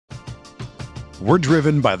We're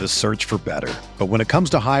driven by the search for better. But when it comes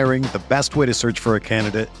to hiring, the best way to search for a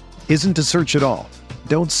candidate isn't to search at all.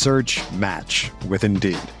 Don't search, match with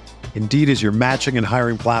Indeed. Indeed is your matching and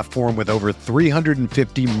hiring platform with over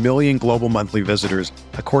 350 million global monthly visitors,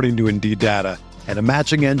 according to Indeed data, and a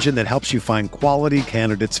matching engine that helps you find quality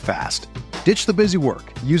candidates fast. Ditch the busy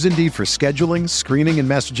work. Use Indeed for scheduling, screening, and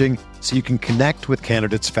messaging so you can connect with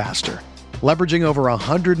candidates faster. Leveraging over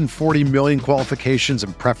 140 million qualifications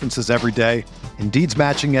and preferences every day, Indeed's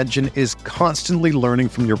matching engine is constantly learning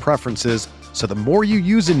from your preferences, so the more you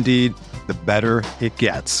use Indeed, the better it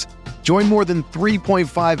gets. Join more than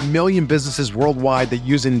 3.5 million businesses worldwide that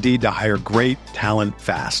use Indeed to hire great talent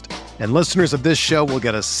fast. And listeners of this show will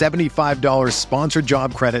get a $75 sponsored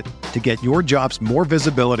job credit to get your jobs more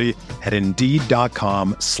visibility at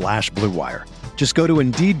Indeed.com/Blue Wire. Just go to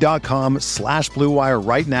Indeed.com/Blue Wire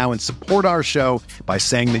right now and support our show by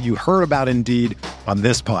saying that you heard about Indeed on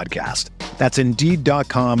this podcast. That's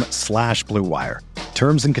Indeed.com/Blue Wire.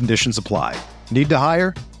 Terms and conditions apply. Need to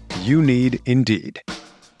hire? You need Indeed.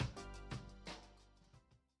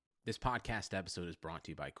 This podcast episode is brought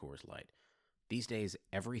to you by Coors Light. These days,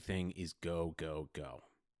 everything is go, go, go.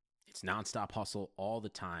 It's nonstop hustle all the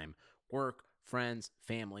time. Work, friends,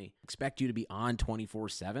 family, expect you to be on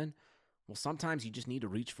 24/7. Well, sometimes you just need to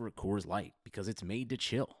reach for a Coors Light because it's made to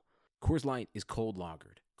chill. Coors Light is cold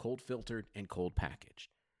lagered, cold filtered, and cold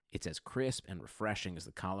packaged. It's as crisp and refreshing as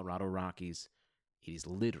the Colorado Rockies. It is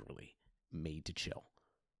literally made to chill.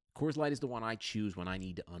 Coors Light is the one I choose when I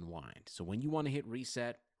need to unwind. So when you want to hit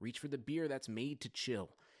reset, reach for the beer that's made to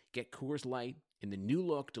chill. Get Coors Light in the new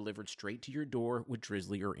look delivered straight to your door with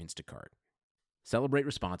Drizzly or Instacart. Celebrate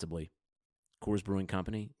responsibly. Coors Brewing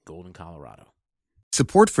Company, Golden, Colorado.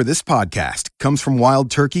 Support for this podcast comes from Wild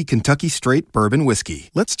Turkey Kentucky Straight Bourbon Whiskey.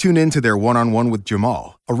 Let's tune in to their one-on-one with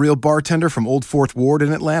Jamal, a real bartender from Old Fourth Ward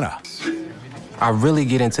in Atlanta. I really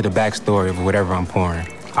get into the backstory of whatever I'm pouring,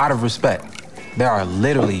 out of respect. There are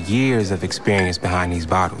literally years of experience behind these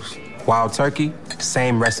bottles. Wild Turkey,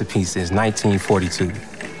 same recipe since 1942.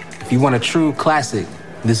 If you want a true classic,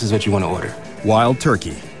 this is what you want to order. Wild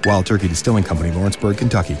Turkey. Wild Turkey Distilling Company, Lawrenceburg,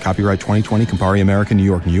 Kentucky. Copyright 2020, Campari American, New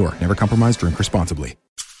York, New York. Never compromise, drink responsibly.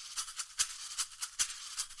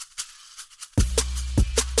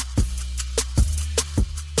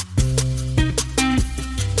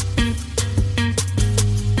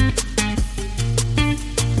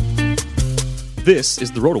 This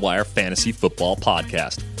is the RotoWire Fantasy Football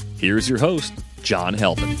Podcast. Here's your host, John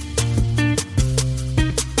Halpin.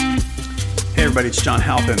 Hey everybody, it's John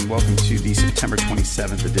Halpin. Welcome to the September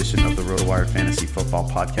 27th edition of the RotoWire Fantasy Football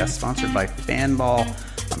Podcast, sponsored by Fanball.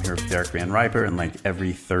 I'm here with Derek Van Riper, and like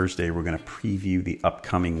every Thursday, we're going to preview the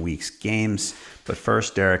upcoming week's games. But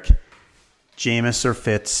first, Derek, Jameis or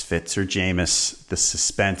Fitz, Fitz or Jameis, the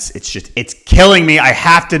suspense, it's killing me. I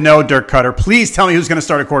have to know, Dirk Cutter. Please tell me who's going to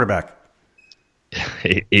start a quarterback.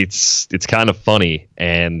 It's kind of funny,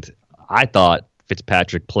 and I thought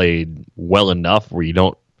Fitzpatrick played well enough where you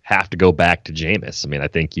don't have to go back to Jameis. I mean, I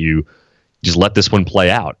think you just let this one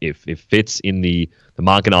play out. If Fitz in the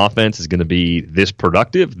Monken offense is going to be this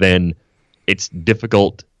productive, then it's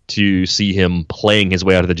difficult to see him playing his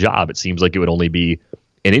way out of the job. It seems like it would only be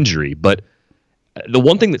an injury. But the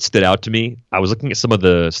one thing that stood out to me, I was looking at some of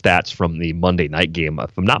the stats from the Monday night game.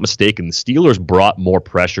 If I'm not mistaken, the Steelers brought more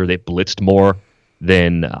pressure. They blitzed more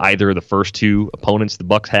than either of the first two opponents the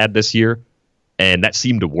Bucs had this year. And that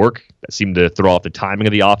seemed to work. That seemed to throw off the timing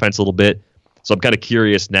of the offense a little bit. So I'm kind of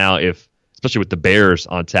curious now if, especially with the Bears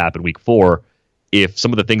on tap in week 4, if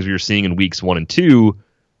some of the things we were seeing in weeks 1 and 2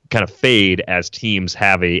 kind of fade as teams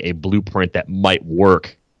have a blueprint that might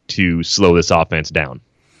work to slow this offense down.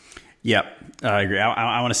 Yep, I agree.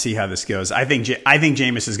 I want to see how this goes. I think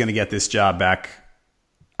Jameis is going to get this job back.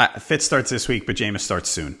 Fitz starts this week, but Jameis starts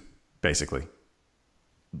soon, basically.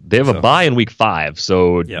 They have a bye in week 5,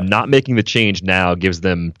 so not making the change now gives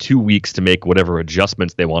them 2 weeks to make whatever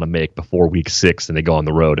adjustments they want to make before week 6, and they go on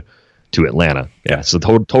the road to Atlanta. Yeah, so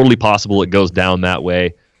totally possible it goes down that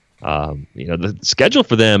way. The schedule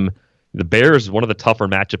for them, the Bears is one of the tougher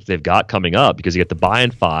matchups they've got coming up because you get the bye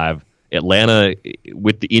in 5. Atlanta,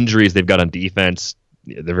 with the injuries they've got on defense,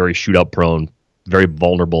 they're very shootout prone, very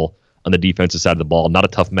vulnerable on the defensive side of the ball. Not a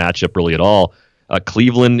tough matchup really at all.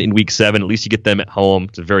 Cleveland in week 7, at least you get them at home.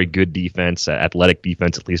 It's a very good defense, athletic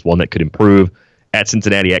defense, at least one that could improve. At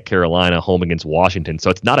Cincinnati, at Carolina, home against Washington. So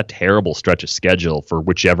it's not a terrible stretch of schedule for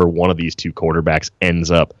whichever one of these two quarterbacks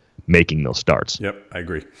ends up making those starts. Yep, I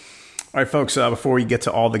agree. All right, folks, before we get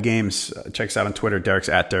to all the games, check us out on Twitter. Derek's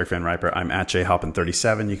at Derek Van Riper. I'm at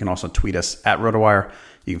JHalpin37. You can also tweet us at RotoWire.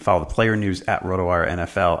 You can follow the player news at RotoWire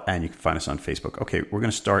NFL, and you can find us on Facebook. Okay, we're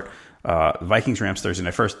going to start Vikings-Rams Thursday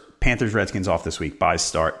night. First, Panthers-Redskins off this week. Buys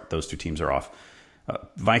start. Those two teams are off.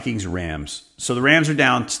 Vikings-Rams. So the Rams are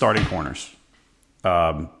down starting corners.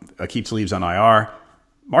 Aqib Talib's on IR.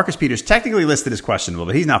 Marcus Peters technically listed as questionable,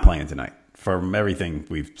 but he's not playing tonight from everything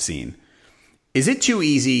we've seen. Is it too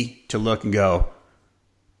easy to look and go,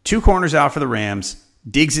 two corners out for the Rams,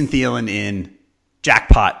 Diggs and Thielen in,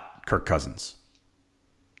 jackpot Kirk Cousins?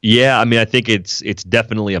 Yeah, I mean, I think it's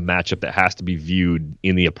definitely a matchup that has to be viewed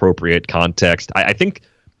in the appropriate context. I think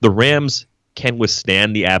the Rams can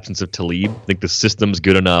withstand the absence of Talib. I think the system's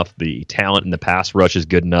good enough. The talent in the pass rush is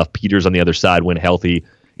good enough. Peters on the other side, when healthy,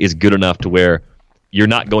 is good enough to where you're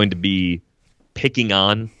not going to be picking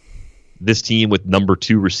on this team with number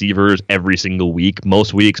 2 receivers every single week,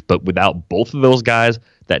 most weeks, but without both of those guys,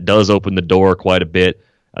 that does open the door quite a bit.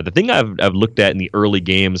 The thing I've looked at in the early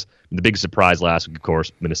games, the big surprise last week, of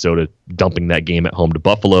course, Minnesota dumping that game at home to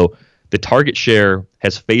Buffalo, the target share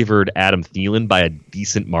has favored Adam Thielen by a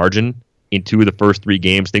decent margin in 2 of the first 3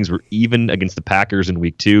 games. Things were even against the Packers in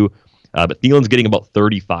week 2, but Thielen's getting about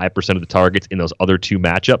 35% of the targets in those other 2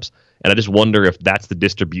 matchups, and I just wonder if that's the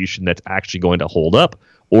distribution that's actually going to hold up,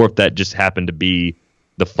 or if that just happened to be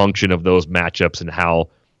the function of those matchups and how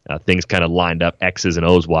things kind of lined up X's and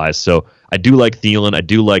O's wise. So I do like Thielen. I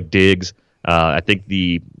do like Diggs. I think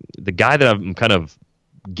the guy that I'm kind of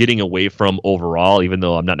getting away from overall, even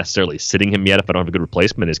though I'm not necessarily sitting him yet if I don't have a good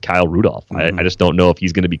replacement, is Kyle Rudolph. Mm-hmm. I just don't know if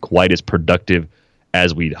he's going to be quite as productive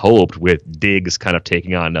as we'd hoped, with Diggs kind of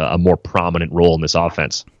taking on a more prominent role in this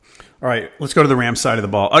offense. All right, let's go to the Rams side of the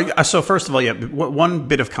ball. So first of all, one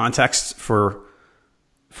bit of context for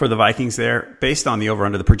the Vikings there, based on the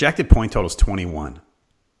over-under, the projected point total is 21,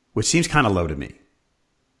 which seems kind of low to me.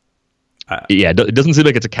 It doesn't seem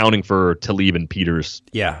like it's accounting for Talib and Peters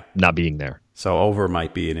not being there. So over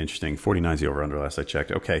might be an interesting, 49 is the over-under last I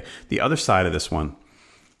checked. Okay, the other side of this one,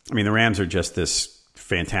 I mean, the Rams are just this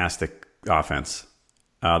fantastic offense.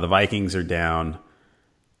 The Vikings are down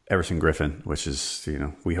Everson Griffin, which is,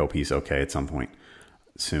 we hope he's okay at some point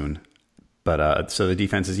soon. But so the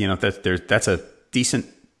defense is, that's a decent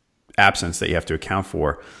absence that you have to account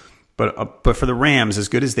for. But for the Rams, as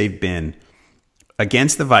good as they've been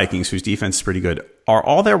against the Vikings, whose defense is pretty good, are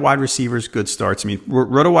all their wide receivers good starts? I mean,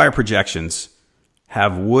 RotoWire projections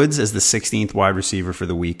have Woods as the 16th wide receiver for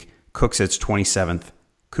the week, Cooks as 27th,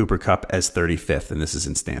 Cooper Kupp as 35th, and this is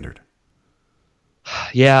in standard.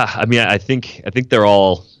 Yeah, I mean, I think they're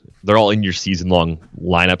all in your season-long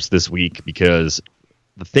lineups this week, because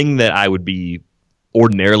the thing that I would be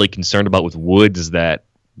ordinarily concerned about with Woods is that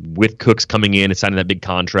with Cooks coming in and signing that big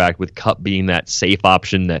contract, with Kupp being that safe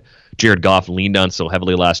option that Jared Goff leaned on so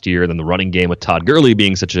heavily last year, then the running game with Todd Gurley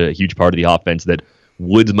being such a huge part of the offense, that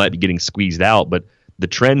Woods might be getting squeezed out. But the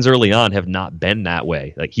trends early on have not been that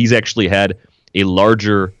way. Like, he's actually had a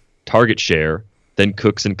larger target share than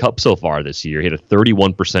Cooks and Kupp so far this year. He had a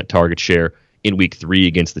 31% target share in week 3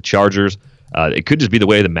 against the Chargers. It could just be the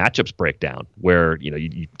way the matchups break down, where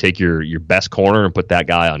you take your best corner and put that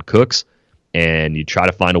guy on Cooks, and you try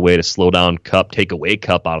to find a way to slow down Kupp, take away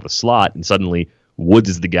Kupp out of the slot, and suddenly Woods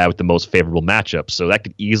is the guy with the most favorable matchups. So that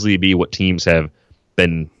could easily be what teams have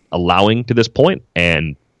been allowing to this point,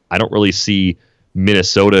 and I don't really see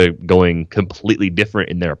Minnesota going completely different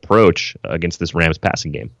in their approach against this Rams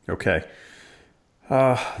passing game. Okay.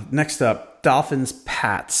 Next up,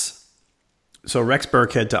 Dolphins-Pats. So Rex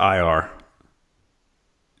Burkhead to IR.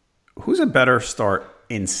 Who's a better start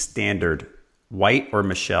in standard, White or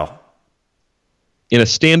Michel? In a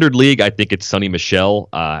standard league, I think it's Sonny Michel.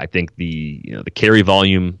 I think the carry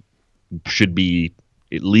volume should be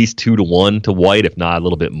at least 2-1 to White, if not a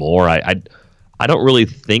little bit more. I don't really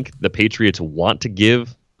think the Patriots want to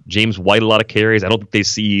give James White a lot of carries. I don't think they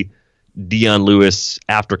see Dion Lewis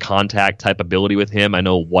after contact type ability with him. I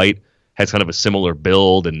know White has kind of a similar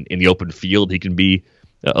build, and in the open field he can be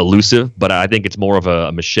elusive, but I think it's more of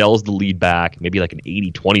a Michel's the lead back, maybe like an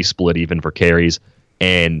 80-20 split even for carries,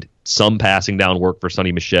 and some passing down work for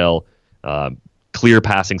Sonny Michel, clear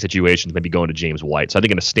passing situations maybe going to James White. So I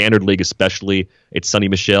think in a standard league especially, it's Sonny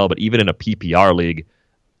Michel, but even in a PPR league,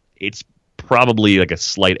 it's probably like a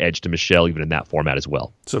slight edge to Michel even in that format as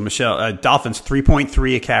well. So Michel, Dolphins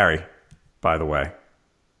 3.3 a carry, by the way.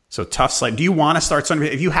 So tough slate. Do you want to start Sonny?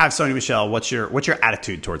 If you have Sonny Michel, what's your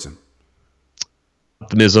attitude towards him?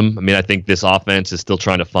 Optimism. I mean, I think this offense is still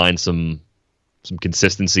trying to find some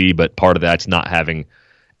consistency, but part of that's not having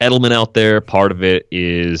Edelman out there. Part of it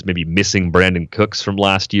is maybe missing Brandon Cooks from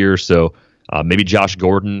last year. So maybe Josh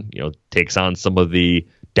Gordon, takes on some of the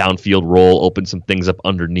downfield role, opens some things up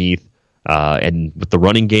underneath. And with the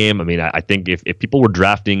running game, I mean, I think if people were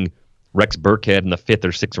drafting Rex Burkhead in the 5th or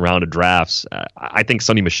 6th round of drafts, I think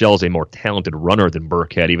Sonny Michel is a more talented runner than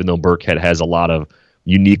Burkhead, even though Burkhead has a lot of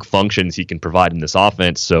unique functions he can provide in this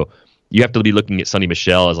offense. So you have to be looking at Sonny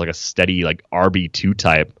Michel as like a steady like RB2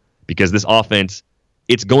 type, because this offense,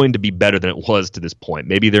 it's going to be better than it was to this point.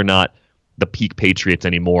 Maybe they're not the peak Patriots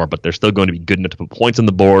anymore, but they're still going to be good enough to put points on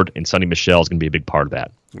the board, and Sonny Michel is going to be a big part of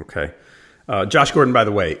that. Okay. Josh Gordon, by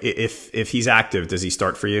the way, if he's active, does he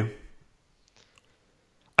start for you?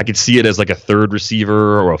 I could see it as like a third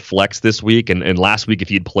receiver or a flex this week. And last week, if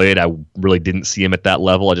he'd played, I really didn't see him at that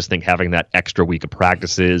level. I just think having that extra week of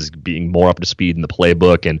practices, being more up to speed in the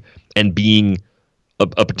playbook, and being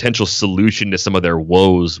a potential solution to some of their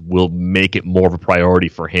woes will make it more of a priority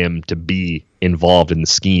for him to be involved in the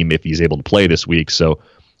scheme if he's able to play this week. So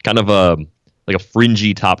kind of like a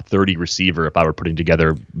fringy top 30 receiver if I were putting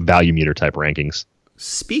together value meter type rankings.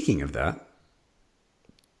 Speaking of that,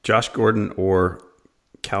 Josh Gordon or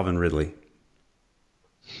Calvin Ridley?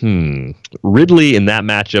 Ridley in that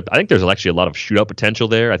matchup, I think there's actually a lot of shootout potential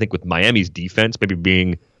there. I think with Miami's defense maybe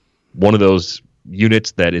being one of those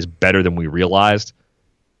units that is better than we realized,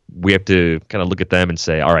 we have to kind of look at them and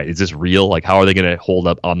say, all right, is this real? Like, how are they going to hold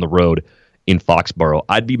up on the road in Foxborough?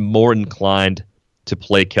 I'd be more inclined to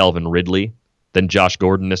play Calvin Ridley than Josh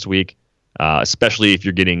Gordon this week, especially if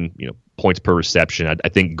you're getting points per reception. I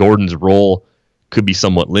think Gordon's role could be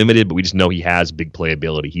somewhat limited, but we just know he has big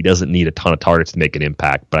playability. He doesn't need a ton of targets to make an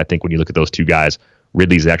impact. But I think when you look at those two guys,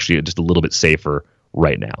 Ridley's actually just a little bit safer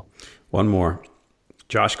right now. One more.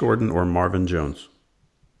 Josh Gordon or Marvin Jones?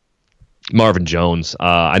 Marvin Jones.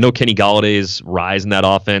 I know Kenny Galladay's rise in that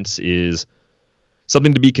offense is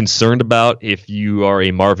something to be concerned about if you are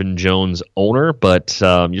a Marvin Jones owner, but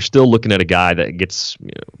you're still looking at a guy that gets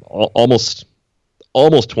almost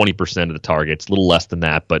 20% of the targets, a little less than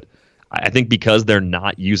that. But I think because they're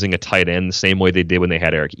not using a tight end the same way they did when they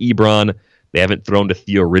had Eric Ebron, they haven't thrown to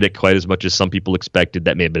Theo Riddick quite as much as some people expected.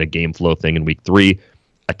 That may have been a game flow thing in week 3.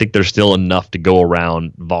 I think there's still enough to go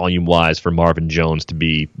around volume-wise for Marvin Jones to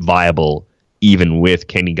be viable, even with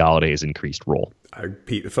Kenny Galladay's increased role.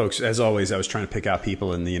 Folks, as always, I was trying to pick out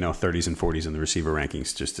people in the 30s and 40s in the receiver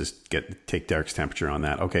rankings just to take Derek's temperature on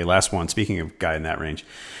that. Okay, last one. Speaking of guy in that range,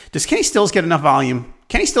 does Kenny Stills get enough volume?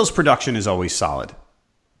 Kenny Stills' production is always solid.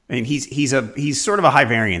 I mean, he's sort of a high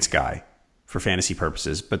variance guy for fantasy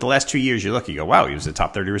purposes. But the last 2 years, you go, wow, he was a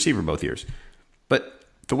top 30 receiver both years. But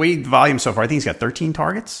the way the volume so far, I think he's got 13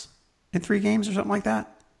 targets in 3 games or something like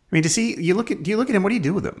that. I mean, do you look at him? What do you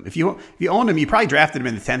do with him? If you owned him, you probably drafted him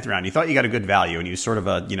in the 10th round. You thought you got a good value, and he was sort of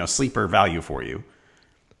a sleeper value for you.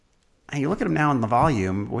 And you look at him now in the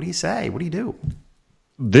volume. What do you say? What do you do?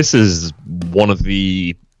 This is one of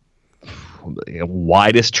the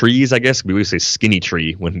widest trees, I guess. We would say skinny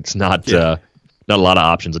tree when it's not a lot of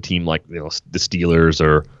options. A team like the Steelers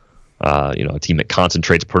or a team that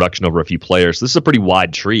concentrates production over a few players. So this is a pretty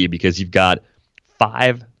wide tree because you've got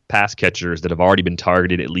 5 pass catchers that have already been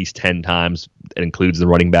targeted at least 10 times. It includes the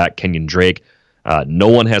running back Kenyon Drake. No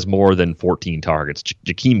one has more than 14 targets.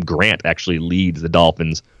 Jakeem Grant actually leads the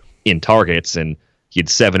Dolphins in targets, and he had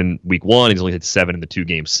 7 in week 1. He's only had 7 in the 2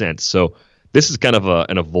 games since. So this is kind of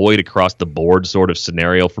an avoid across the board sort of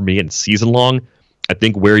scenario for me in season long. I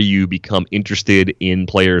think where you become interested in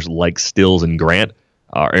players like Stills and Grant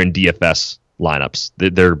are in DFS lineups.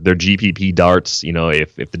 They're GPP darts.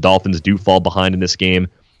 If the Dolphins do fall behind in this game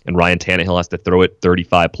and Ryan Tannehill has to throw it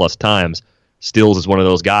 35 plus times, Stills is one of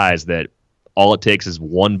those guys that all it takes is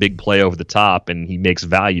one big play over the top and he makes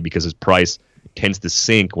value because his price tends to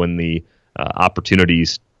sink when the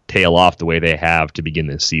opportunities tail off the way they have to begin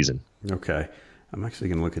this season. Okay. I'm actually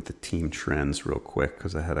going to look at the team trends real quick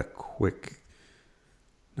because I had a quick,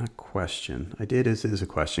 not question. I did, it is a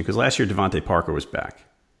question because last year Devontae Parker was back.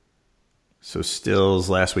 So Stills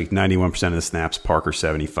last week, 91% of the snaps, Parker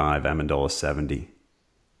 75, Amendola 70.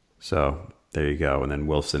 So there you go. And then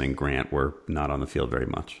Wilson and Grant were not on the field very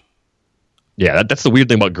much. Yeah, that's the weird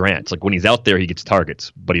thing about Grant. It's like when he's out there, he gets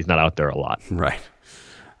targets, but he's not out there a lot. Right.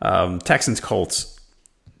 Texans, Colts.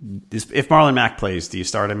 If Marlon Mack plays, do you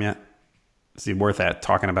start him yet? Is he worth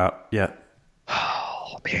talking about yet?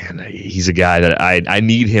 Oh, man. He's a guy that I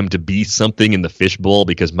need him to be something in the fishbowl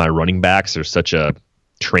because my running backs are such a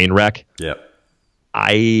train wreck. Yep.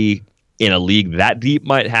 In a league that deep,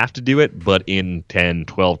 might have to do it, but in 10,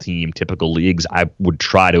 12 team typical leagues, I would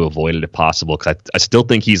try to avoid it if possible because I still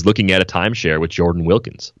think he's looking at a timeshare with Jordan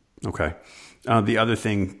Wilkins. Okay. The other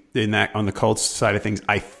thing in that on the Colts side of things,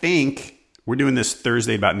 I think we're doing this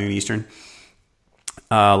Thursday about noon Eastern.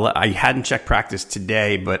 I hadn't checked practice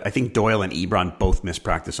today, but I think Doyle and Ebron both missed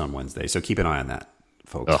practice on Wednesday, so keep an eye on that.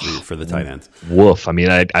 folks, for the tight ends. Woof. I mean,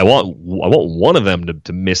 I want one of them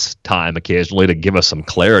to miss time occasionally to give us some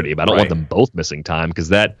clarity, but I don't want them both missing time, because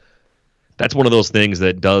that's one of those things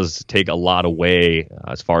that does take a lot away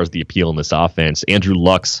as far as the appeal in this offense. Andrew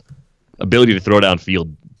Luck's ability to throw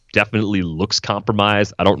downfield definitely looks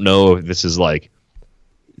compromised. I don't know if this is like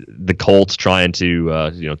the Colts trying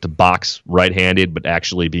to to box right-handed but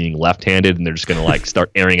actually being left-handed, and they're just going to like start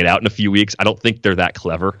airing it out in a few weeks. I don't think they're that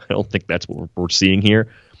clever. I don't think that's what we're seeing here.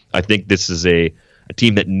 I think this is a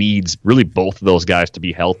team that needs really both of those guys to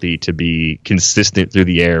be healthy, to be consistent through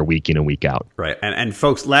the air week in and week out. Right. And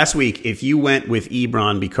folks, last week, if you went with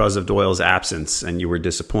Ebron because of Doyle's absence and you were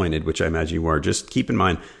disappointed, which I imagine you were, just keep in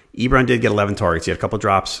mind, Ebron did get 11 targets. He had a couple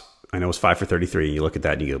drops. I know it was 5 for 33, and you look at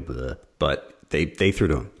that and you go, bleh. But they threw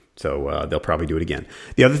to him. So they'll probably do it again.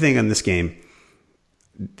 The other thing on this game,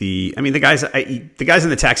 the guys in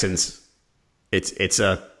the Texans, it's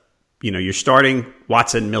you're starting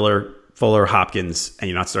Watson, Miller, Fuller, Hopkins, and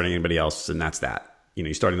you're not starting anybody else, and that's that.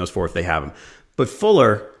 You're starting those four if they have them. But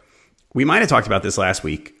Fuller, we might have talked about this last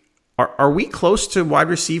week. Are we close to wide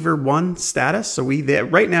receiver 1 status? So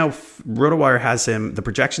right now, RotoWire has him. The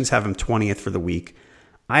projections have him 20th for the week.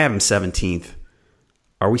 I have him 17th.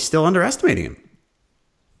 Are we still underestimating him?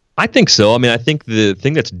 I think so. I mean, I think the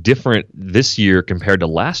thing that's different this year compared to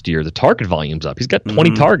last year, the target volume's up. He's got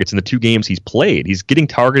 20 targets in the 2 games he's played. He's getting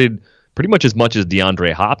targeted pretty much as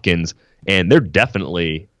DeAndre Hopkins, and they're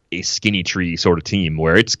definitely a skinny tree sort of team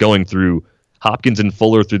where it's going through Hopkins and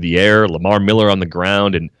Fuller through the air, Lamar Miller on the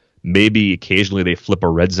ground, and maybe occasionally they flip a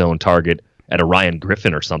red zone target at a Ryan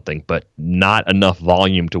Griffin or something, but not enough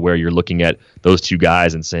volume to where you're looking at those 2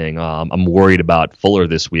 guys and saying, I'm worried about Fuller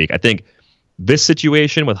this week. I think this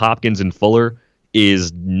situation with Hopkins and Fuller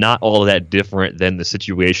is not all that different than the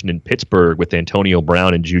situation in Pittsburgh with Antonio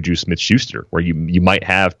Brown and Juju Smith-Schuster, where you might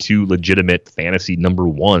have 2 legitimate fantasy number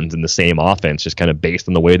 1s in the same offense, just kind of based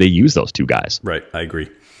on the way they use those 2 guys. Right, I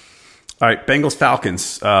agree. All right, Bengals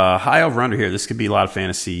Falcons. High over under here. This could be a lot of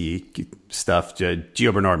fantasy stuff.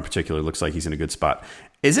 Gio Bernard in particular looks like he's in a good spot.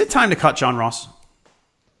 Is it time to cut John Ross?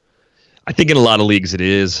 I think in a lot of leagues it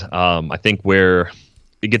is. I think where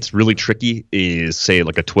it gets really tricky is, say,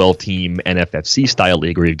 like a 12-team NFFC style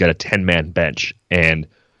league where you've got a 10-man bench, and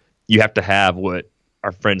you have to have what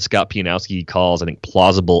our friend Scott Pianowski calls, I think,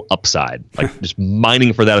 plausible upside. Like just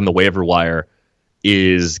mining for that on the waiver wire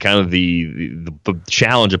is kind of the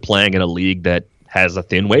challenge of playing in a league that has a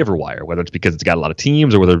thin waiver wire, whether it's because it's got a lot of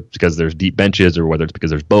teams or whether it's because there's deep benches or whether it's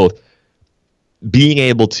because there's both. Being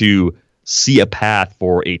able to see a path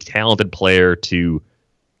for a talented player to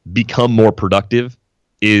become more productive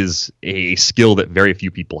is a skill that very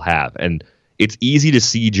few people have. And it's easy to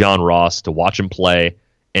see John Ross, to watch him play,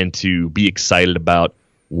 and to be excited about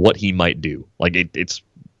what he might do. Like it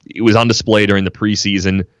was on display during the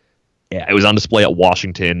preseason. It was on display at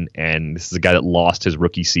Washington, and this is a guy that lost his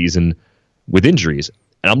rookie season with injuries.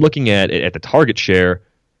 And I'm looking at the target share.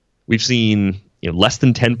 We've seen less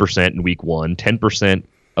than 10% in week 1, 10%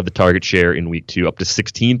 of the target share in week 2, up to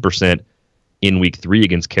 16% in week 3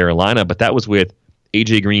 against Carolina. But that was with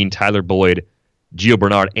AJ Green, Tyler Boyd, Gio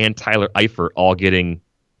Bernard, and Tyler Eifert all getting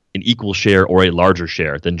an equal share or a larger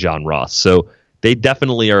share than John Ross. So they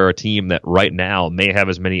definitely are a team that right now may have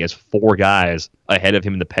as many as 4 guys ahead of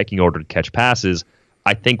him in the pecking order to catch passes.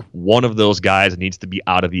 I think one of those guys needs to be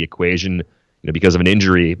out of the equation because of an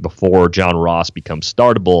injury before John Ross becomes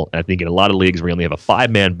startable. And I think in a lot of leagues where you only have a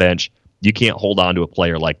 5-man bench, you can't hold on to a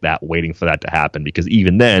player like that waiting for that to happen, because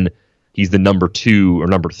even then, he's the number 2 or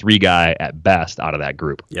number 3 guy at best out of that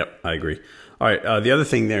group. Yep, I agree. All right, the other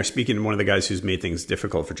thing there, speaking of one of the guys who's made things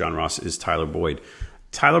difficult for John Ross, is Tyler Boyd.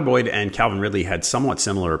 Tyler Boyd and Calvin Ridley had somewhat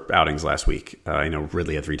similar outings last week. I know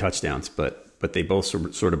Ridley had 3 touchdowns, but they both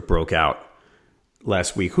sort of broke out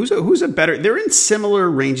last week. Who's a better? They're in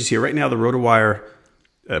similar ranges here right now. The RotoWire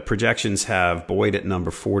projections have Boyd at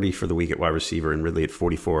number 40 for the week at wide receiver and Ridley at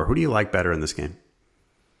 44. Who do you like better in this game?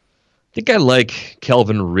 I think I like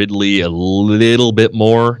Calvin Ridley a little bit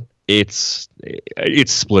more. It's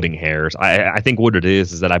splitting hairs. I think what it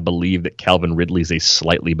is that I believe that Calvin Ridley is a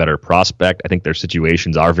slightly better prospect. I think their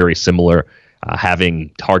situations are very similar,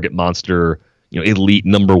 having target monster, elite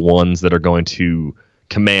number 1s that are going to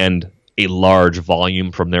command a large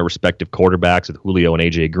volume from their respective quarterbacks with Julio and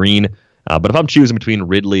AJ Green. But if I'm choosing between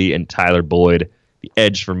Ridley and Tyler Boyd, the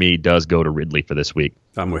edge for me does go to Ridley for this week.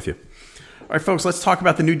 I'm with you. All right, folks, let's talk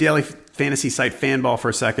about the new daily fantasy site Fanball for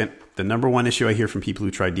a second. The number 1 issue I hear from people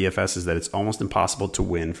who try DFS is that it's almost impossible to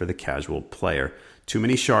win for the casual player. Too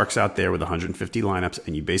many sharks out there with 150 lineups,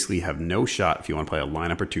 and you basically have no shot if you want to play a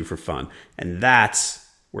lineup or 2 for fun. And that's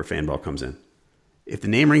where Fanball comes in. If the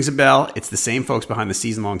name rings a bell, it's the same folks behind the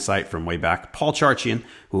season-long site from way back. Paul Charchian,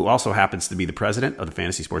 who also happens to be the president of the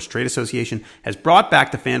Fantasy Sports Trade Association, has brought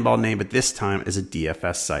back the Fanball name, but this time as a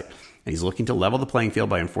DFS site. And he's looking to level the playing field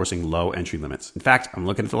by enforcing low entry limits. In fact, I'm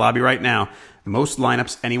looking at the lobby right now. Most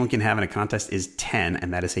lineups anyone can have in a contest is 10,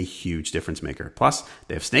 and that is a huge difference maker. Plus,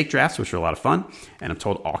 they have snake drafts, which are a lot of fun, and I'm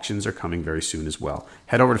told auctions are coming very soon as well.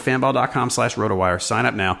 Head over to fanball.com/RotoWire, sign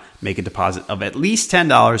up now, make a deposit of at least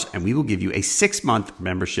 $10, and we will give you a 6-month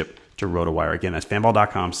membership to RotoWire. Again, that's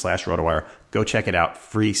fanball.com/RotoWire. Go check it out.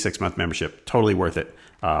 Free 6-month membership. Totally worth it.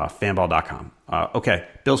 Fanball.com. Okay,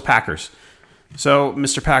 Bills-Packers. So,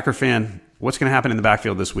 Mr. Packer fan, what's going to happen in the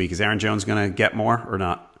backfield this week? Is Aaron Jones going to get more or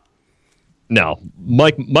not? No.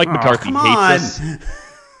 Mike McCarthy hates us.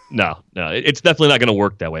 No, it's definitely not going to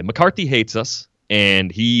work that way. McCarthy hates us,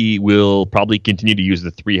 and he will probably continue to use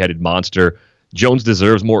the three-headed monster. Jones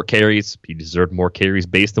deserves more carries. He deserved more carries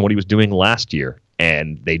based on what he was doing last year,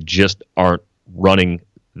 and they just aren't running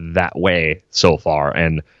that way so far.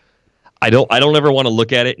 And I don't ever want to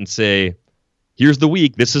look at it and say, here's the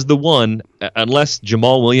week, this is the one, unless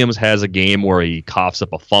Jamal Williams has a game where he coughs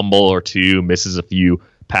up a fumble or two, misses a few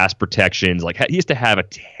pass protections. Like, he has to have a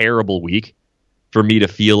terrible week for me to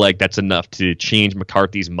feel like that's enough to change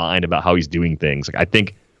McCarthy's mind about how he's doing things. Like, I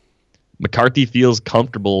think McCarthy feels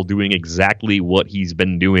comfortable doing exactly what he's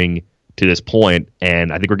been doing to this point,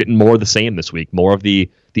 and I think we're getting more of the same this week, more of the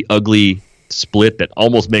ugly split that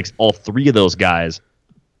almost makes all three of those guys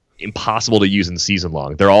impossible to use in season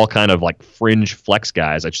long. They're all kind of like fringe flex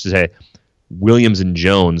guys. I should say Williams and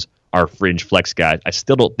Jones are fringe flex guys. I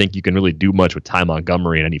still don't think you can really do much with Ty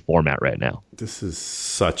Montgomery in any format right now. This is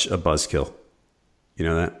such a buzzkill. You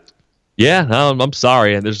know that? Yeah, no, I'm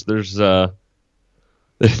sorry. There's yeah,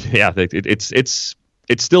 it's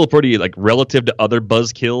still pretty, like, relative to other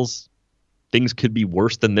buzzkills, things could be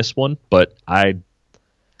worse than this one, but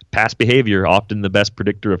past behavior often the best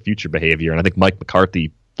predictor of future behavior, and I think Mike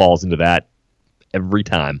McCarthy falls into that every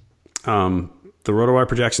time. The RotoWire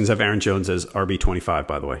projections have Aaron Jones as RB25,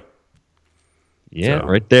 by the way. Yeah, so,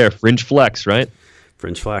 right there. Fringe flex, right?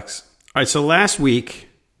 Fringe flex. All right, so last week,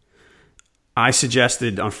 I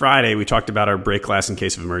suggested, on Friday, we talked about our break class in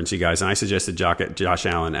case of emergency, guys, and I suggested Josh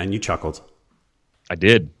Allen, and you chuckled. I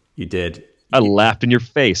did. You did. I laughed in your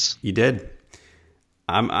face. You did.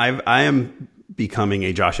 I am becoming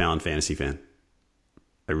a Josh Allen fantasy fan.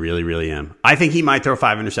 I really, really am. I think he might throw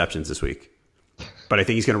 5 interceptions this week, but I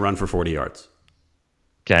think he's going to run for 40 yards.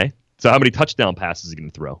 Okay. So how many touchdown passes is he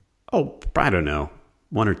going to throw? Oh, I don't know.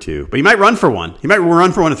 1 or 2. But he might run for 1. He might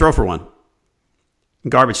run for 1 and throw for 1. In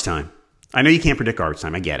garbage time. I know you can't predict garbage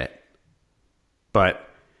time. I get it. But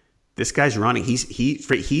this guy's running. He's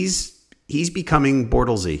becoming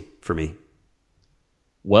Bortlesy for me.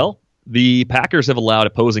 Well, the Packers have allowed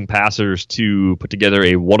opposing passers to put together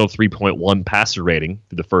a 103.1 passer rating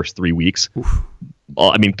through the first 3 weeks. Oof.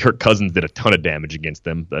 I mean, Kirk Cousins did a ton of damage against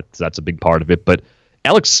them. That's a big part of it. But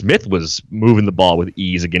Alex Smith was moving the ball with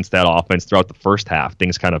ease against that offense throughout the first half.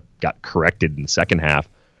 Things kind of got corrected in the second half.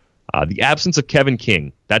 The absence of Kevin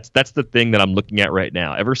King, that's the thing that I'm looking at right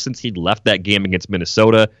now. Ever since he left that game against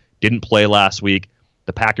Minnesota, didn't play last week,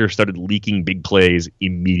 the Packers started leaking big plays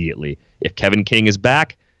immediately. If Kevin King is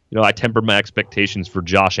back, I temper my expectations for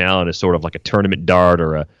Josh Allen as sort of like a tournament dart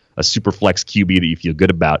or a super flex QB that you feel good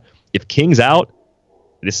about. If King's out,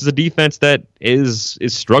 this is a defense that is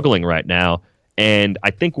struggling right now. And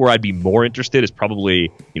I think where I'd be more interested is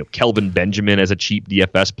probably, Kelvin Benjamin as a cheap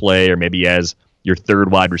DFS play, or maybe as your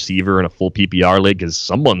third wide receiver in a full PPR league, because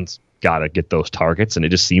someone's got to get those targets. And it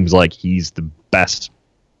just seems like he's the best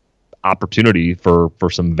opportunity for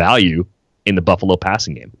some value in the Buffalo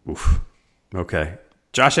passing game. Oof. Okay.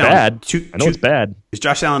 Josh Allen. Bad. I know it's bad. Is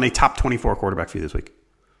Josh Allen a top 24 quarterback for you this week?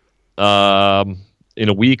 In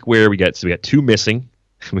a week where we got 2 missing,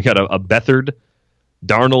 we got a Beathard,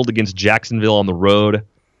 Darnold against Jacksonville on the road,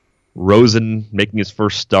 Rosen making his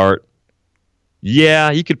first start.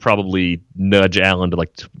 Yeah, he could probably nudge Allen to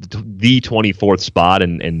like the 24th spot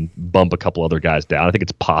and bump a couple other guys down. I think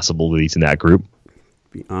it's possible that he's in that group. To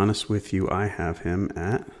be honest with you, I have him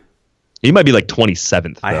at... He might be like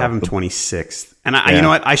 27th. I have him 26th. And you know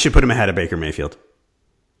what? I should put him ahead of Baker Mayfield.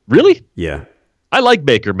 Really? Yeah. I like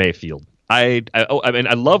Baker Mayfield. I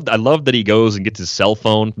love that he goes and gets his cell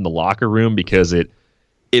phone from the locker room, because it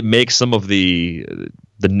makes some of the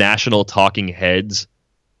national talking heads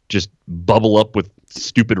just bubble up with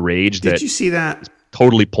stupid rage. Did you see that?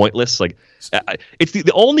 Totally pointless. Like, it's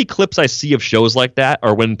the only clips I see of shows like that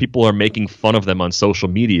are when people are making fun of them on social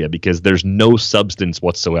media, because there's no substance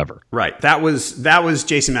whatsoever. Right. That was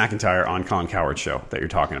Jason McIntyre on Colin Cowherd's show that you're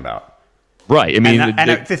talking about. Right. I mean,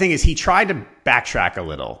 and the thing is, he tried to backtrack a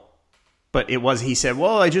little, but he said,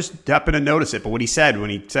 well, I just happened to notice it. But what he said when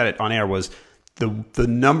he said it on air was the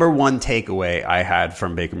number one takeaway I had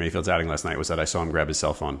from Baker Mayfield's outing last night was that I saw him grab his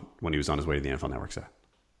cell phone when he was on his way to the NFL Network set.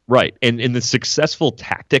 Right. And the successful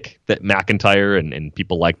tactic that McIntyre and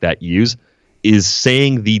people like that use is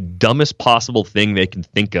saying the dumbest possible thing they can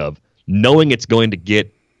think of, knowing it's going to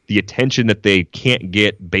get the attention that they can't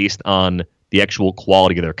get based on the actual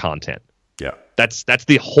quality of their content. Yeah. That's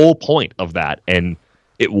the whole point of that. And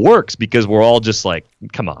it works because we're all just like,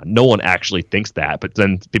 come on, no one actually thinks that. But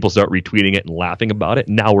then people start retweeting it and laughing about it.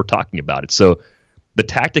 And now we're talking about it. So the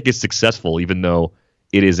tactic is successful, even though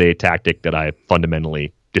it is a tactic that I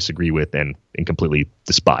fundamentally disagree with and completely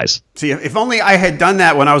despise. See, if only I had done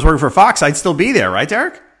that when I was working for Fox, I'd still be there, right,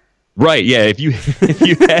 Derek? Right. Yeah. If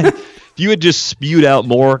you had just spewed out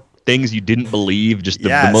more things you didn't believe, just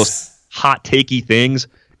the most hot takey things,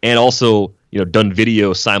 and also done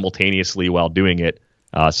video simultaneously while doing it.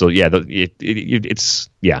 You're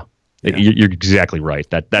exactly right.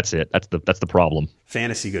 That's it. That's the problem.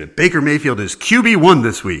 Fantasy good. Baker Mayfield is QB1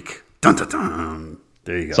 this week. Dun dun dun.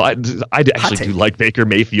 There you go. So I actually do like Baker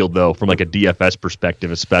Mayfield, though, from like a DFS perspective,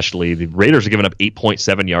 especially. The Raiders are giving up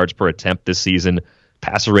 8.7 yards per attempt this season,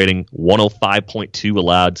 passer rating 105.2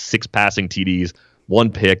 allowed, 6 passing TDs,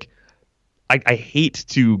 1 pick. I hate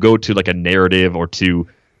to go to like a narrative or to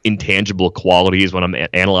intangible qualities when I'm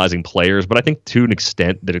analyzing players, but I think to an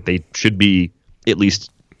extent that they should be at least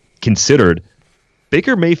considered.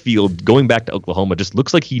 Baker Mayfield, going back to Oklahoma, just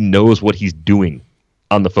looks like he knows what he's doing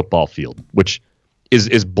on the football field, which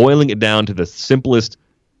is boiling it down to the simplest,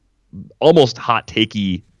 almost hot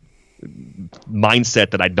takey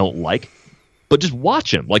mindset that I don't like. But just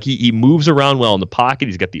watch him. Like he moves around well in the pocket.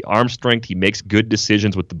 He's got the arm strength. He makes good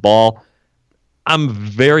decisions with the ball. I'm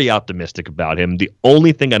very optimistic about him. The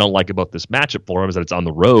only thing I don't like about this matchup for him is that it's on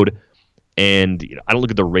the road. And I don't look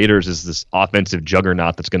at the Raiders as this offensive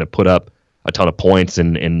juggernaut that's going to put up a ton of points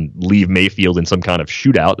and leave Mayfield in some kind of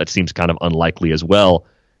shootout. That seems kind of unlikely as well.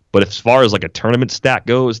 But as far as like a tournament stat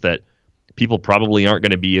goes that people probably aren't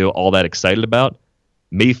going to be all that excited about,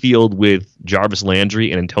 Mayfield with Jarvis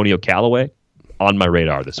Landry and Antonio Callaway on my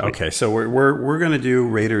radar this week. Okay, so we're going to do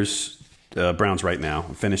Raiders Browns right now,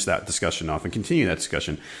 finish that discussion off and continue that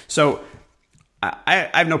discussion. So I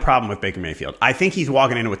have no problem with Baker Mayfield. I think he's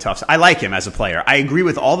walking into a tough. I like him as a player. I agree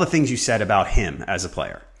with all the things you said about him as a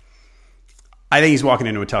player. I think he's walking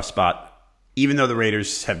into a tough spot. Even though the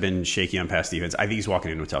Raiders have been shaky on pass defense, I think he's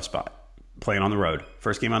walking into a tough spot. Playing on the road.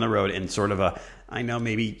 First game on the road, and sort of I know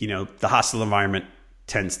maybe, the hostile environment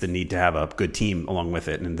tends to need to have a good team along with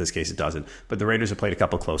it, and in this case it doesn't. But the Raiders have played a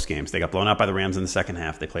couple of close games. They got blown out by the Rams in the second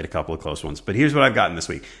half. They played a couple of close ones. But here's what I've gotten this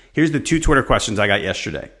week. Here's the 2 Twitter questions I got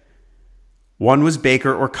yesterday. One was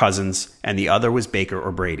Baker or Cousins, and the other was Baker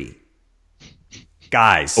or Brady.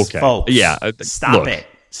 Guys, folks, stop it.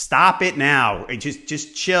 Stop it now.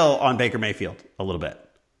 Just chill on Baker Mayfield a little bit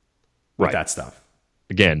with that stuff.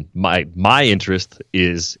 Again, my interest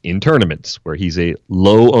is in tournaments where he's a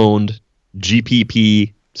low-owned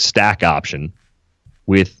GPP stack option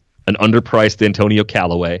with an underpriced Antonio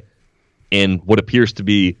Callaway and what appears to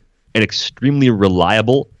be an extremely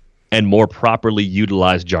reliable and more properly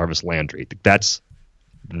utilized Jarvis Landry. That's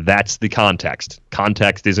the context.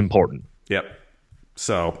 Context is important. Yep.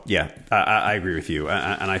 So, yeah, I agree with you.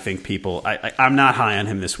 And I think people... I'm not high on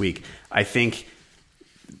him this week. I think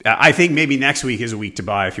maybe next week is a week to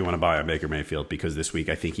buy if you want to buy on Baker Mayfield, because this week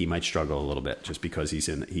I think he might struggle a little bit just because he's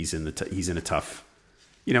in a tough...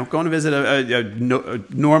 going to visit a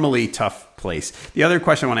normally tough place. The other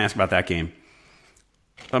question I want to ask about that game,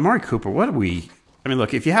 Amari Cooper,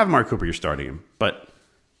 look, if you have Amari Cooper, you're starting him. But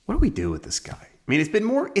what do we do with this guy? I mean,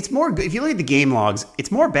 it's more good. If you look at the game logs, it's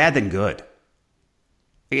more bad than good.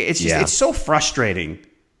 It's just it's so frustrating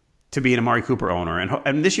to be an Amari Cooper owner.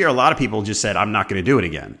 And this year, a lot of people just said, I'm not going to do it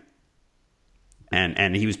again.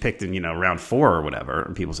 And he was picked in, round 4 or whatever.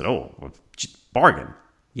 And people said, oh, bargain.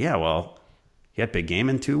 Yeah, well, he had big game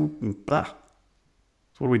and 2. Blah. So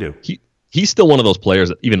what do we do? He's still one of those players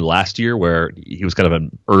that even last year where he was kind of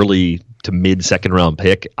an early to mid second round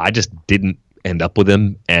pick, I just didn't end up with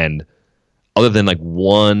him. And other than like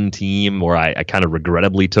one team where I kind of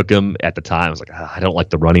regrettably took him at the time, I was like, I don't like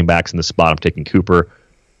the running backs in this spot. I'm taking Cooper.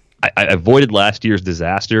 I avoided last year's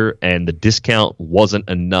disaster, and the discount wasn't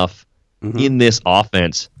enough in this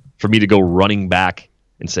offense for me to go running back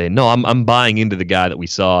and say, no, I'm buying into the guy that we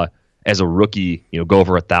saw as a rookie, go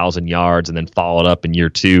over 1,000 yards and then followed up in year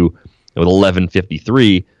 2 with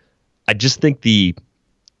 1153. I just think the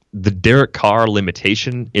Derek Carr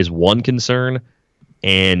limitation is one concern,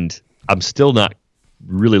 and I'm still not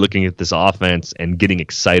really looking at this offense and getting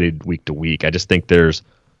excited week to week. I just think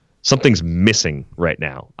something's missing right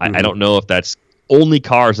now. I don't know if that's only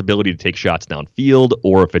Carr's ability to take shots downfield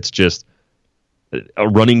or if it's just a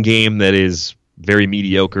running game that is very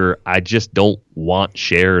mediocre. I just don't want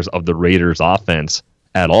shares of the Raiders offense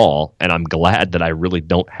at all, and I'm glad that I really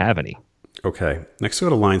don't have any. Okay, next go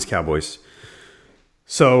to Lions Cowboys.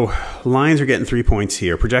 So Lions are getting 3 points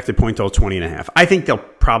here. Projected point total 20.5. I think they'll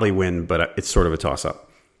probably win, but it's sort of a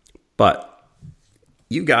toss-up. But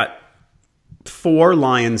you got 4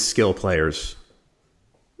 Lions skill players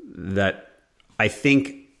that I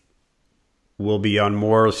think will be on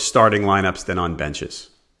more starting lineups than on benches.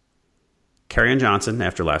 Kerryon Johnson,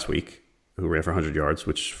 after last week, who ran for 100 yards,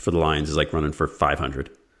 which for the Lions is like running for 500.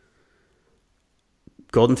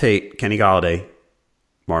 Golden Tate, Kenny Golladay,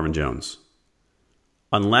 Marvin Jones.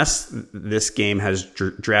 Unless this game has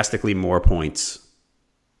drastically more points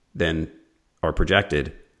than are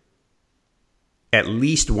projected, at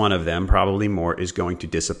least one of them, probably more, is going to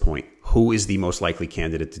disappoint. Who is the most likely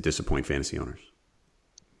candidate to disappoint fantasy owners?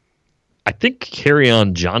 I think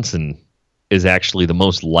Kerryon Johnson is actually the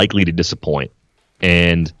most likely to disappoint.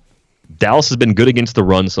 And Dallas has been good against the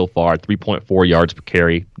run so far, 3.4 yards per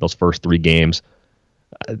carry those first 3 games.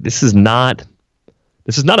 This is not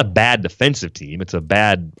a bad defensive team. It's a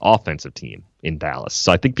bad offensive team in Dallas.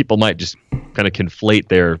 So I think people might just kind of conflate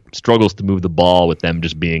their struggles to move the ball with them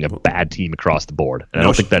just being a bad team across the board. And I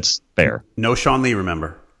don't think that's fair. No Sean Lee,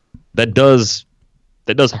 remember. That does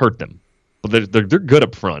hurt them. But they're good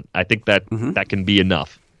up front. I think that that can be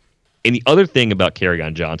enough. And the other thing about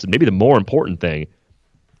Kerryon Johnson, maybe the more important thing,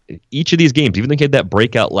 each of these games, even though he had that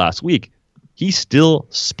breakout last week, he still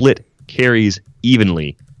split carries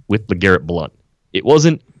evenly with LeGarrette Blount. It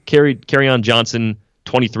wasn't Kerryon Johnson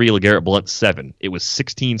 23, LeGarrette Blount 7. It was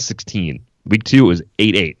 16-16. Week 2, it was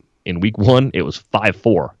 8-8. In week 1, it was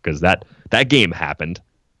 5-4 because that game happened.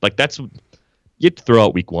 Like you have to throw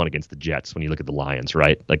out week 1 against the Jets when you look at the Lions,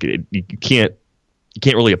 right? Like you can't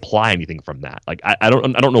really apply anything from that. Like I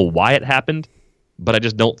don't know why it happened, but I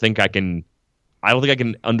just don't think I can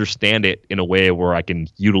understand it in a way where I can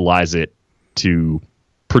utilize it to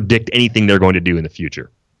predict anything they're going to do in the future.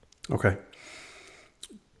 Okay.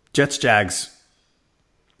 Jets Jags.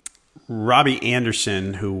 Robbie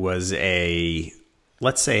Anderson, who was he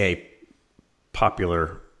was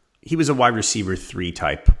a wide receiver 3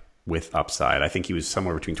 type with upside. I think he was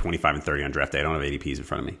somewhere between 25 and 30 on draft day. I don't have ADPs in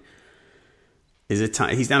front of me. Is it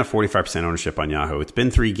time? He's down to 45% ownership on Yahoo. It's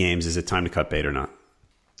been 3 games. Is it time to cut bait or not?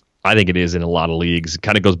 I think it is in a lot of leagues. It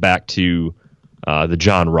kind of goes back to the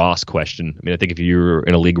John Ross question. I mean, I think if you're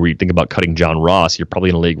in a league where you think about cutting John Ross, you're probably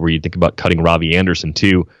in a league where you think about cutting Robbie Anderson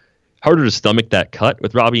too. Harder to stomach that cut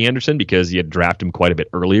with Robbie Anderson because you had to draft him quite a bit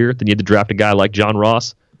earlier than you had to draft a guy like John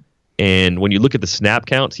Ross. And when you look at the snap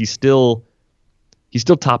counts, he's still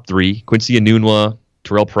top 3. Quincy Enunwa,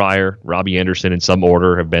 Terrell Pryor, Robbie Anderson in some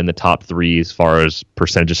order have been the top 3 as far as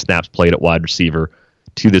percentage of snaps played at wide receiver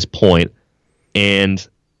to this point. And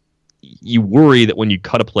you worry that when you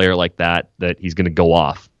cut a player like that he's going to go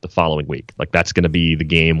off the following week. Like that's going to be the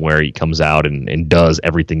game where he comes out and does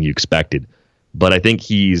everything you expected. But I think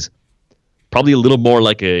he's probably a little more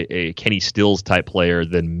like a Kenny Stills type player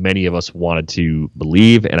than many of us wanted to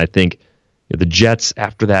believe. And I think the Jets,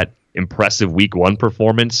 after that impressive week 1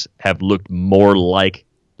 performance, have looked more like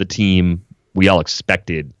the team we all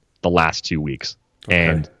expected the last 2 weeks. Okay.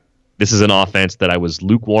 And this is an offense that I was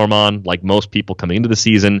lukewarm on, like most people coming into the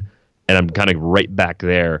season, and I'm kind of right back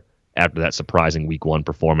there after that surprising week 1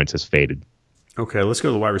 performance has faded. Okay, let's go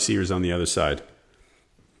to the wide receivers on the other side.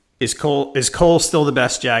 Is Cole still the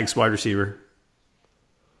best Jags wide receiver?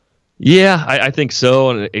 Yeah, I think so.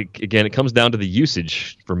 And it comes down to the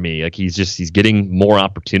usage for me. Like he's getting more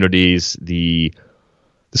opportunities. The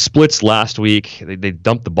splits last week, they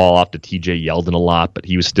dumped the ball off to TJ Yeldon a lot, but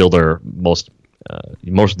he was still their most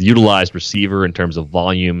utilized receiver in terms of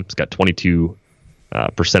volume. He's got 22%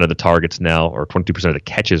 of the targets now, or 22% of the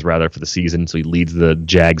catches rather for the season. So he leads the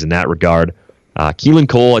Jags in that regard. Keelan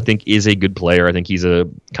Cole, I think, is a good player. I think he's a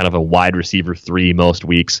kind of a wide receiver 3 most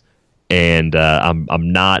weeks, and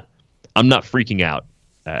I'm not freaking out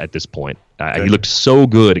at this point. He looked so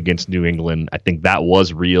good against New England. I think that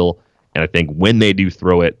was real, and I think when they do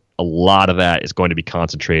throw it, a lot of that is going to be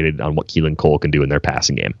concentrated on what Keelan Cole can do in their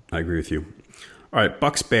passing game. I agree with you. All right,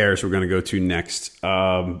 Bucs Bears we're going to go to next.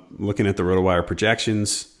 Looking at the RotoWire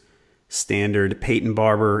projections, standard Peyton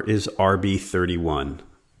Barber is RB31,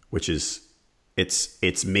 which is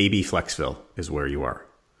it's maybe Flexville is where you are.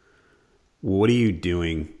 What are you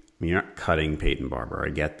doing? I mean, you're not cutting Peyton Barber. I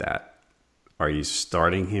get that. Are you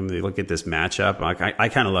starting him? They look at this matchup. I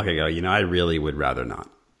kind of look and go, I really would rather not.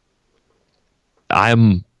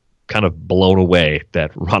 I'm kind of blown away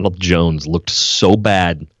that Ronald Jones looked so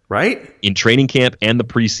bad, right, in training camp and the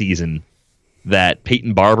preseason, that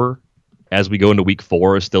Peyton Barber, as we go into week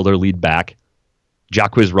 4, is still their lead back.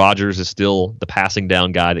 Jacquizz Rodgers is still the passing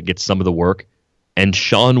down guy that gets some of the work, and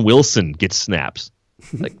Sean Wilson gets snaps.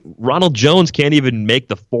 Like, Ronald Jones can't even make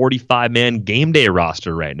the 45-man game day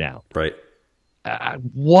roster right now. Right.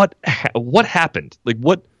 What happened? Like,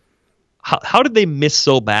 what? How did they miss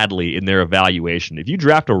so badly in their evaluation? If you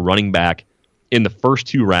draft a running back in the first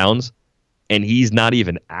 2 rounds and he's not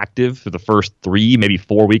even active for the first 3, maybe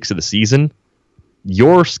 4 weeks of the season,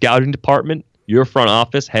 your scouting department, your front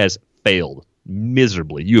office has failed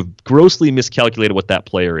miserably. You have grossly miscalculated what that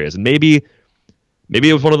player is. And maybe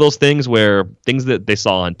it was one of those things where things that they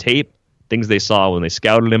saw on tape, things they saw when they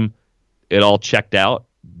scouted him, it all checked out.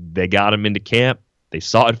 They got him into camp. They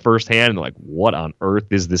saw it firsthand, and they're like, what on earth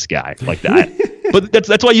is this guy? Like that. But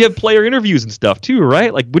that's why you have player interviews and stuff too,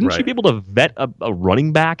 right? Like, wouldn't you be able to vet a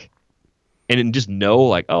running back and just know,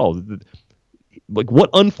 like, like, what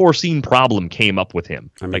unforeseen problem came up with him?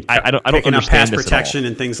 I mean, like, I don't picking understand up pass this protection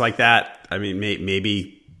and things like that. I mean,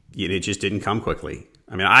 maybe it just didn't come quickly.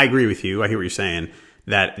 I mean, I agree with you. I hear what you're saying,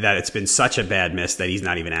 that it's been such a bad miss that he's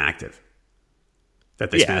not even active,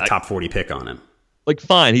 that they spent a top 40 pick on him. Like,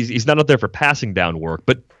 fine, he's not out there for passing down work,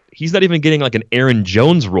 but he's not even getting like an Aaron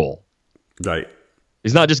Jones role. Right.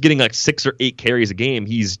 He's not just getting like 6 or 8 carries a game.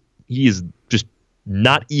 He is just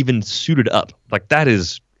not even suited up. Like, that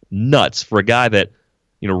is nuts for a guy that,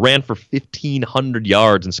 ran for 1,500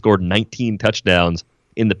 yards and scored 19 touchdowns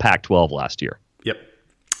in the Pac-12 last year. Yep.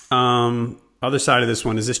 Other side of this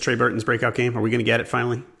one, is this Trey Burton's breakout game? Are we going to get it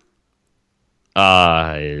finally?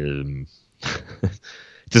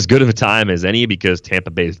 It's as good of a time as any because Tampa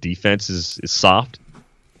Bay's defense is soft.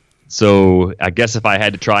 So I guess if I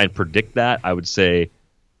had to try and predict that, I would say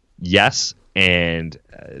yes. And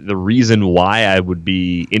the reason why I would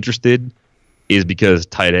be interested is because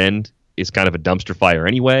tight end is kind of a dumpster fire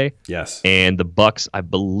anyway. Yes. And the Bucs, I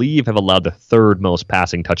believe, have allowed the 3rd most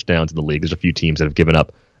passing touchdowns in the league. There's a few teams that have given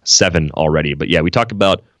up 7 already. But yeah, we talked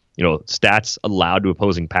about stats allowed to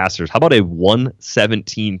opposing passers. How about a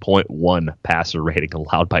 117.1 passer rating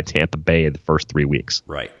allowed by Tampa Bay in the first 3 weeks?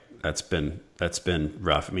 Right. That's been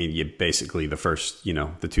rough. I mean, you basically the first,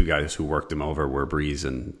 the 2 guys who worked him over were Breeze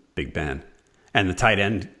and Big Ben. And the tight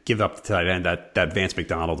end, give up the tight end. That Vance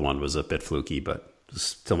McDonald one was a bit fluky, but it was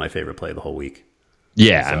still my favorite play of the whole week.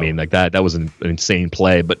 Yeah, so. I mean, like that was an insane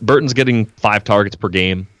play. But Burton's getting 5 targets per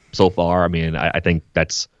game so far. I mean, I think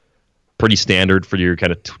that's pretty standard for your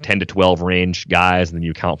kind of 10 to 12 range guys, and then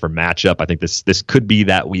you account for matchup. I think this could be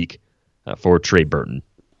that week for Trey Burton.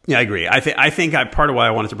 Yeah, I agree. I think part of why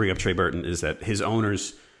I wanted to bring up Trey Burton is that his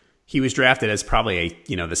owners, he was drafted as probably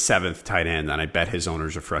the 7th tight end, and I bet his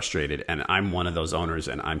owners are frustrated. And I'm one of those owners,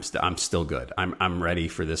 and I'm still good. I'm ready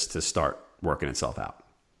for this to start working itself out.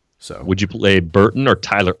 So, would you play Burton or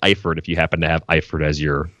Tyler Eifert if you happen to have Eifert as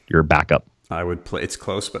your backup? I would play. It's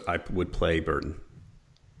close, but I would play Burton.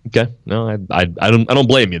 Okay, no, I don't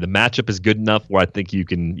blame you. The matchup is good enough where I think you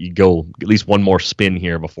go at least one more spin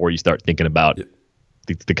here before you start thinking about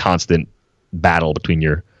the constant battle between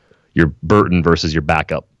your Burton versus your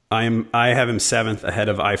backup. I have him 7th ahead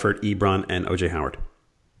of Eifert, Ebron, and OJ Howard.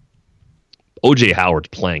 OJ Howard's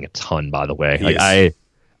playing a ton, by the way.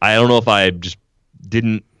 I don't know if I just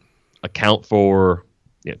didn't account for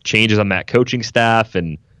changes on that coaching staff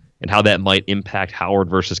and how that might impact Howard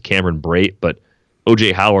versus Cameron Brate, but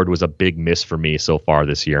OJ Howard was a big miss for me so far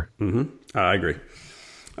this year. Mm-hmm. I agree.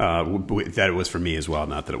 That it was for me as well,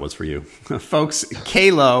 not that it was for you. Folks,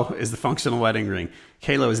 Kalo is the functional wedding ring.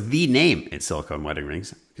 Kalo is the name in silicone wedding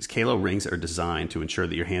rings because Kalo rings are designed to ensure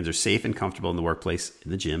that your hands are safe and comfortable in the workplace, in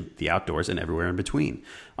the gym, the outdoors, and everywhere in between.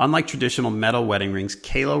 Unlike traditional metal wedding rings,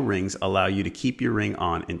 Kalo rings allow you to keep your ring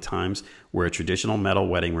on in times where a traditional metal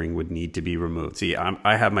wedding ring would need to be removed. See,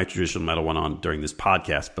 I have my traditional metal one on during this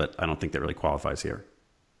podcast, but I don't think that really qualifies here.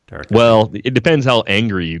 Derek? Well, it depends how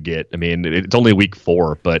angry you get. I mean, it's only week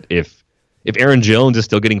 4, but if Aaron Jones is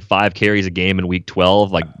still getting 5 carries a game in week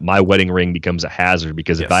 12, like my wedding ring becomes a hazard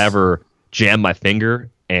because if I ever jam my finger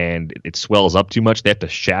and it swells up too much, they have to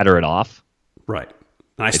shatter it off. Right.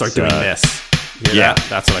 And I start doing this.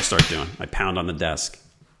 That's what I start doing. I pound on the desk.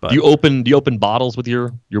 But do you open bottles with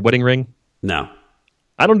your wedding ring? No.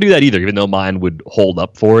 I don't do that either, even though mine would hold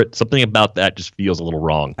up for it. Something about that just feels a little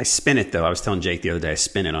wrong. I spin it, though. I was telling Jake the other day, I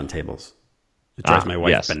spin it on tables. It drives my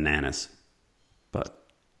wife bananas. But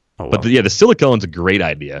the silicone's a great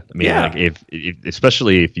idea. I mean, like if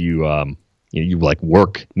especially if you you like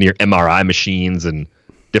work near MRI machines and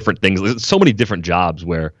different things. There's so many different jobs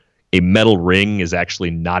where a metal ring is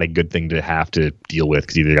actually not a good thing to have to deal with,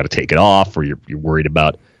 because either you got to take it off or you're worried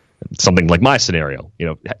about something like my scenario.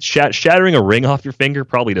 Shattering a ring off your finger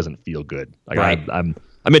probably doesn't feel good. Like right.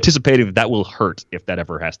 I'm anticipating that will hurt if that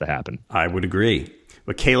ever has to happen. I would agree.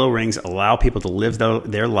 But Kalo rings allow people to live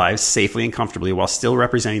their lives safely and comfortably while still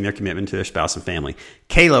representing their commitment to their spouse and family.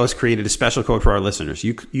 Kalo has created a special code for our listeners.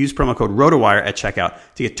 You use promo code ROTOWIRE at checkout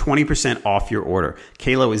to get 20% off your order.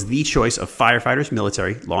 Kalo is the choice of firefighters,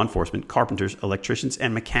 military, law enforcement, carpenters, electricians,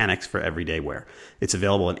 and mechanics for everyday wear. It's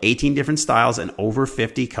available in 18 different styles and over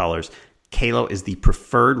 50 colors. Kalo is the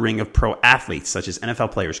preferred ring of pro athletes such as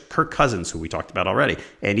NFL players Kirk Cousins, who we talked about already,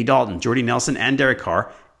 Andy Dalton, Jordy Nelson, and Derek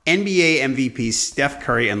Carr, NBA MVPs Steph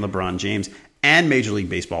Curry and LeBron James, and Major League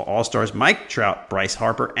Baseball All-Stars Mike Trout, Bryce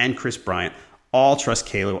Harper, and Chris Bryant all trust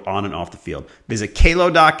Kalo on and off the field. Visit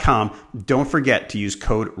Kalo.com. Don't forget to use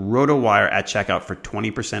code ROTOWIRE at checkout for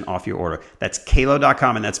 20% off your order. That's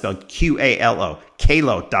Kalo.com, and that's spelled Qalo.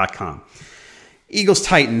 Kalo.com.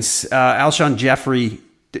 Eagles-Titans. Alshon Jeffrey.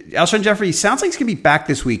 Alshon Jeffrey sounds like he's going to be back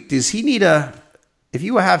this week. Does he need if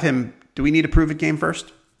you have him, do we need a prove-it game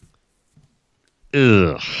first?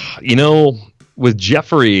 With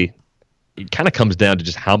Jeffrey, it kind of comes down to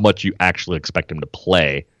just how much you actually expect him to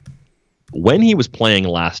play. When he was playing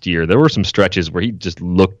last year, there were some stretches where he just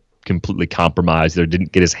looked completely compromised. There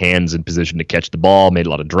didn't get his hands in position to catch the ball, made a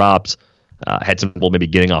lot of drops, had some trouble maybe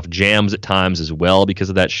getting off jams at times as well because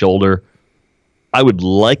of that shoulder. I would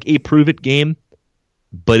like a prove-it game,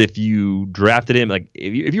 but if you drafted him, like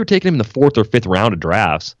if you were taking him in the 4th or 5th round of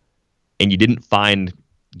drafts and you didn't find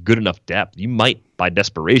good enough depth, you might, by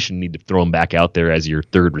desperation, need to throw him back out there as your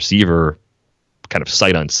third receiver, kind of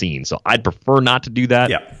sight unseen. So I'd prefer not to do that.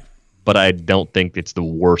 Yeah. But I don't think it's the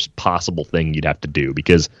worst possible thing you'd have to do,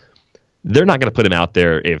 because they're not going to put him out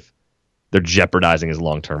there if they're jeopardizing his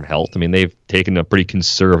long-term health. I mean, they've taken a pretty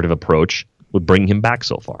conservative approach with bringing him back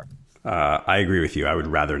so far. I agree with you. I would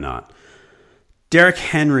rather not. Derrick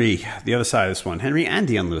Henry, the other side of this one. Henry and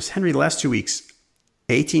Dion Lewis. Henry, the last 2 weeks,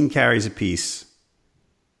 18 carries apiece.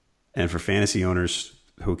 And for fantasy owners,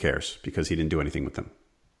 who cares? Because he didn't do anything with them,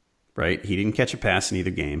 right? He didn't catch a pass in either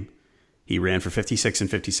game. He ran for 56 and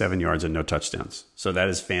 57 yards and no touchdowns. So that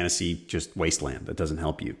is fantasy just wasteland. That doesn't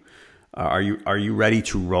help you. Are you ready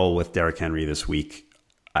to roll with Derrick Henry this week?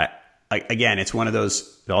 Again, it's one of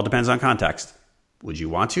those, it all depends on context. Would you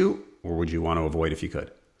want to, or would you want to avoid if you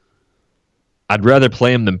could? I'd rather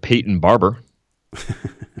play him than Peyton Barber.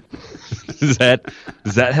 Does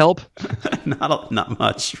that help? Not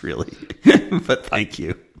much, really. But thank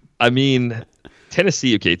you. I mean,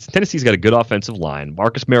 Tennessee's got a good offensive line.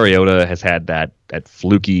 Marcus Mariota has had that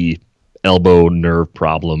fluky elbow nerve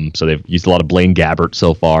problem, so they've used a lot of Blaine Gabbert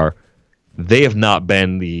so far. They have not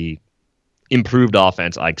been the improved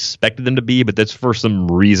offense I expected them to be, but that's for some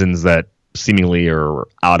reasons that seemingly are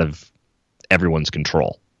out of everyone's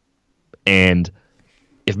control. And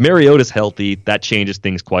if Mariota's healthy, that changes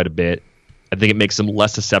things quite a bit. I think it makes him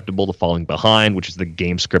less susceptible to falling behind, which is the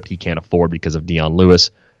game script he can't afford because of Dion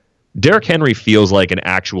Lewis. Derrick Henry feels like an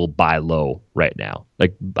actual buy low right now.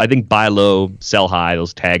 Like, I think buy low, sell high,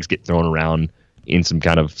 those tags get thrown around in some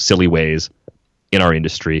kind of silly ways in our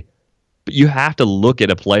industry. But you have to look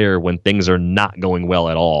at a player when things are not going well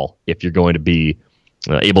at all if you're going to be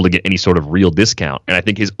able to get any sort of real discount. And I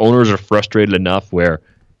think his owners are frustrated enough where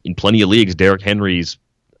in plenty of leagues, Derrick Henry's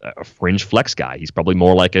a fringe flex guy. He's probably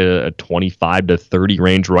more like a 25 to 30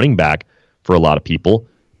 range running back for a lot of people.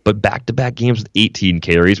 But back-to-back games with 18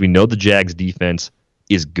 carries, we know the Jags defense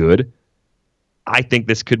is good. I think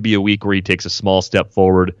this could be a week where he takes a small step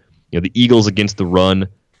forward. The Eagles against the run,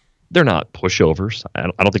 they're not pushovers. I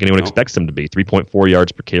don't think anyone expects them to be. 3.4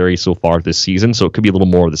 yards per carry so far this season, so it could be a little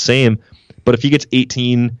more of the same. But if he gets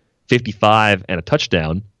 18, 55, and a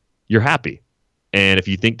touchdown, you're happy. And if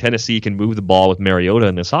you think Tennessee can move the ball with Mariota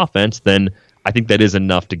in this offense, then I think that is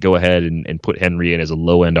enough to go ahead and put Henry in as a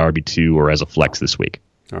low-end RB2 or as a flex this week.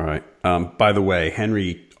 All right. By the way,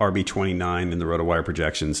 Henry RB29 in the RotoWire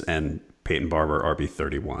projections and Peyton Barber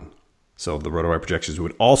RB31. So the RotoWire projections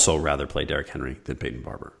would also rather play Derrick Henry than Peyton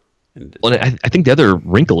Barber. Well, I think the other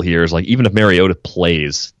wrinkle here is, like, even if Mariota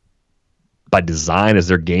plays, by design, is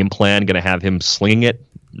their game plan going to have him slinging it?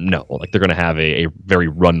 No. Like, they're going to have a very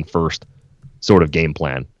run-first sort of game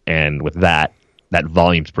plan. And with that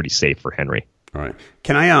volume's pretty safe for Henry. All right.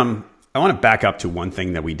 Can I want to back up to one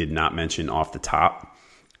thing that we did not mention off the top.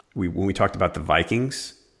 When we talked about the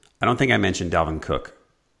Vikings, I don't think I mentioned Dalvin Cook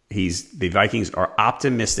The Vikings are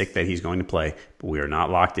optimistic that he's going to play, but we are not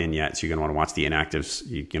locked in yet. So you're going to want to watch the inactives.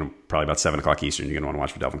 Probably about 7:00 Eastern. You're going to want to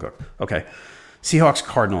watch for Delvin Cook. Okay, Seahawks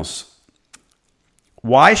Cardinals.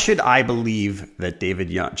 Why should I believe that David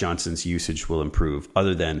Johnson's usage will improve?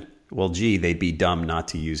 Other than, well, gee, they'd be dumb not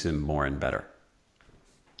to use him more and better.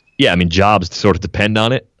 Yeah, I mean, jobs sort of depend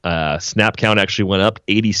on it. Snap count actually went up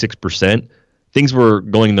 86%. Things were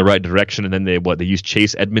going in the right direction, and then they used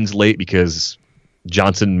Chase Edmonds late because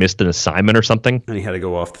Johnson missed an assignment or something, and he had to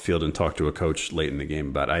go off the field and talk to a coach late in the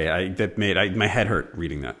game. But my head hurt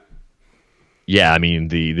reading that. Yeah, I mean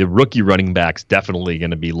the rookie running back's definitely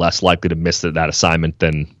going to be less likely to miss that assignment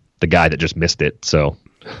than the guy that just missed it. So,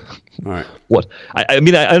 all right,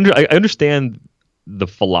 I understand the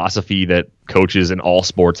philosophy that coaches in all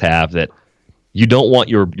sports have, that you don't want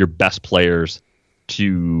your best players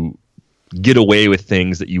to get away with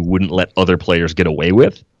things that you wouldn't let other players get away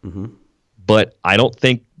with. Mm-hmm. But I don't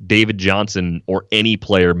think David Johnson or any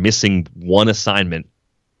player missing one assignment,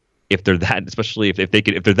 if they're that, especially if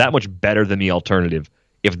they're that much better than the alternative,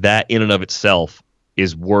 if that in and of itself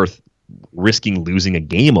is worth risking losing a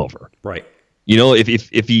game over. Right.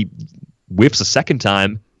 If he whiffs a second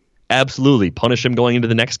time, absolutely punish him going into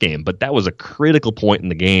the next game. But that was a critical point in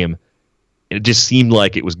the game. And it just seemed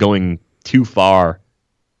like it was going too far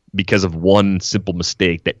because of one simple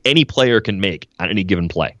mistake that any player can make on any given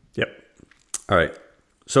play. Yep. All right.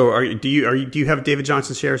 So do you have David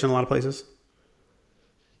Johnson shares in a lot of places?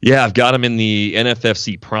 Yeah, I've got him in the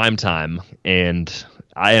NFFC primetime, and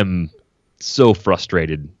I am so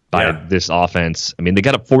frustrated by this offense. I mean, they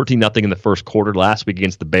got up 14-0 in the first quarter last week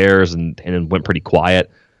against the Bears, and it went pretty quiet.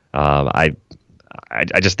 I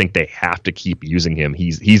just think they have to keep using him. He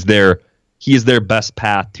is their best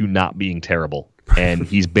path to not being terrible, and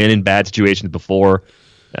he's been in bad situations before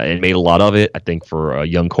and made a lot of it. I think for a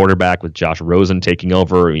young quarterback with Josh Rosen taking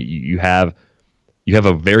over, you have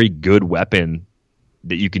a very good weapon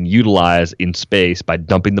that you can utilize in space by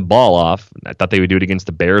dumping the ball off. I thought they would do it against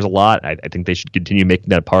the Bears a lot. I think they should continue making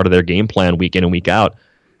that part of their game plan week in and week out.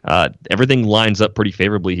 Everything lines up pretty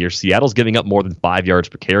favorably here. Seattle's giving up more than 5 yards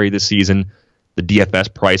per carry this season. The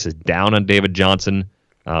DFS price is down on David Johnson.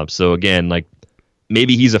 So again,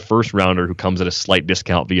 maybe he's a first rounder who comes at a slight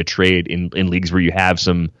discount via trade in leagues where you have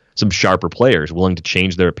some sharper players willing to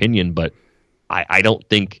change their opinion. But I don't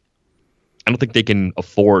think they can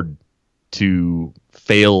afford to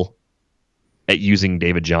fail at using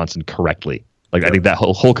David Johnson correctly. I think that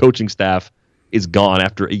whole coaching staff is gone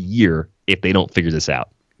after a year if they don't figure this out.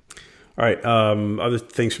 All right. Other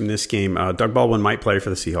things from this game. Doug Baldwin might play for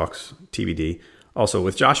the Seahawks, TBD. Also,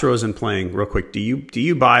 with Josh Rosen playing, real quick, do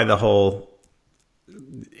you buy the whole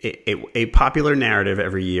a popular narrative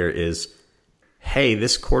every year is, hey,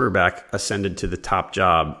 this quarterback ascended to the top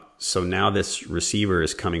job, so now this receiver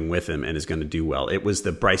is coming with him and is going to do well. It was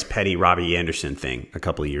the Bryce Petty, Robbie Anderson thing a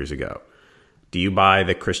couple of years ago. Do you buy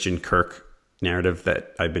the Christian Kirk narrative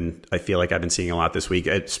that I feel like I've been seeing a lot this week?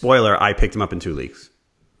 Spoiler, I picked him up in 2 leagues.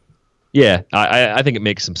 Yeah, I think it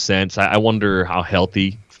makes some sense. I wonder how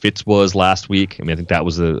healthy Fitz was last week. I mean, I think that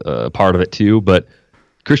was a part of it too. But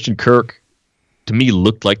Christian Kirk, to me,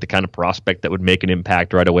 looked like the kind of prospect that would make an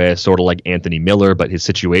impact right away, sort of like Anthony Miller, but his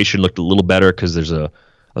situation looked a little better because there's a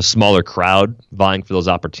smaller crowd vying for those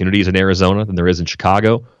opportunities in Arizona than there is in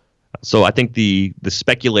Chicago. So I think the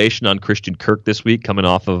speculation on Christian Kirk this week, coming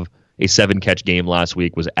off of a 7-catch game last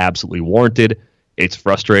week, was absolutely warranted. It's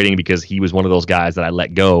frustrating because he was one of those guys that I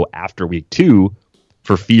let go after week 2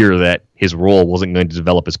 for fear that his role wasn't going to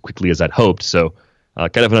develop as quickly as I'd hoped. So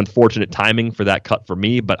kind of an unfortunate timing for that cut for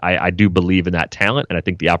me, but I do believe in that talent, and I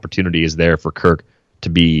think the opportunity is there for Kirk to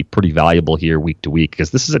be pretty valuable here week to week,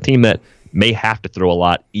 because this is a team that may have to throw a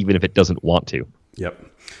lot even if it doesn't want to. Yep.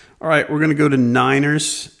 All right, we're going to go to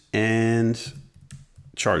Niners and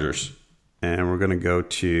Chargers, and we're going to go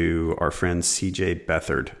to our friend CJ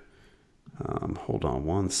Beathard. Hold on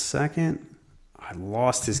one second. I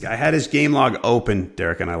had his game log open,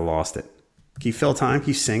 Derek, and I lost it. Can you fill time? Can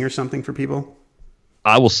you sing or something for people?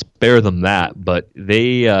 I will spare them that, but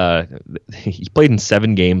he played in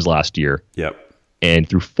 7 games last year. Yep. And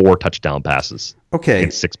threw 4 touchdown passes. Okay.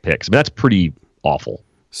 And 6 picks. I mean, that's pretty awful.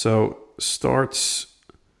 So starts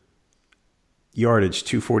yardage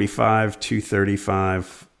 245,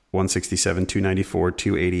 235, 167, 294,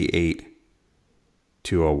 288,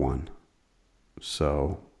 201.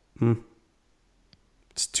 So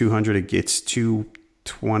it's 200. It gets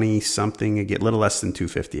 220 something. It get a little less than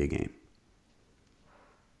 250 a game.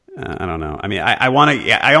 I don't know. I mean, I want to.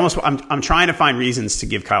 Yeah, I'm trying to find reasons to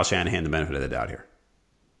give Kyle Shanahan the benefit of the doubt here.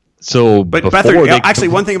 So, but Beathard, actually,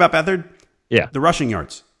 one thing about Beathard, yeah, the rushing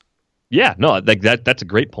yards. Yeah, no, like that's a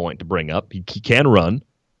great point to bring up. He can run.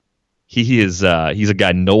 He's a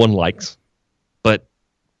guy no one likes. But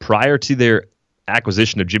prior to their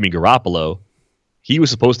acquisition of Jimmy Garoppolo, he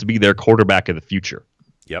was supposed to be their quarterback of the future.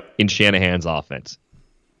 Yep. In Shanahan's offense.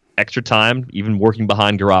 Extra time, even working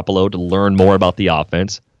behind Garoppolo to learn more about the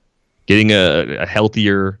offense, getting a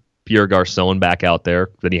healthier Pierre Garçon back out there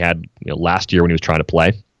than he had last year when he was trying to play.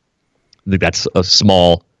 I think that's a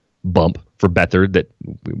small bump for Beathard that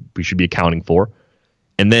we should be accounting for.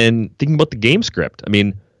 And then thinking about the game script. I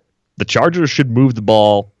mean, the Chargers should move the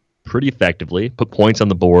ball pretty effectively, put points on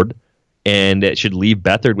the board, and it should leave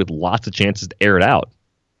Beathard with lots of chances to air it out.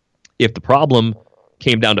 If the problem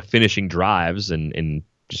came down to finishing drives and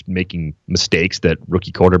just making mistakes that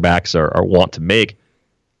rookie quarterbacks are want to make,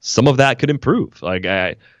 some of that could improve. Like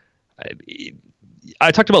I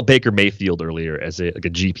talked about Baker Mayfield earlier as a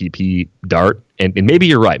GPP dart, and maybe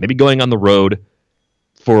you're right. Maybe going on the road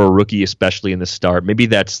for a rookie, especially in the start, maybe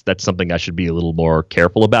that's something I should be a little more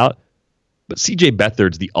careful about. But CJ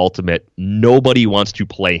Beathard's the ultimate. Nobody wants to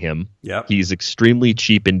play him. Yep. He's extremely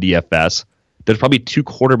cheap in DFS. There's probably 2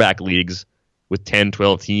 quarterback leagues with 10,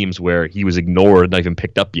 12 teams where he was ignored, not even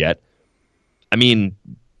picked up yet. I mean,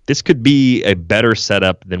 this could be a better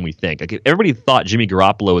setup than we think. Like, everybody thought Jimmy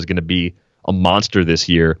Garoppolo was going to be a monster this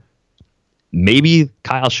year. Maybe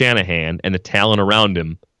Kyle Shanahan and the talent around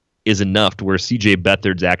him is enough to where CJ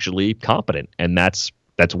Beathard's actually competent, and that's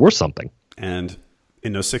worth something. And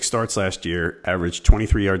in those 6 starts last year, averaged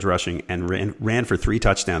 23 yards rushing and ran for 3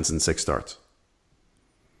 touchdowns in 6 starts.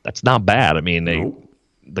 That's not bad. I mean,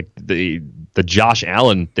 the Josh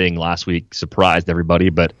Allen thing last week surprised everybody,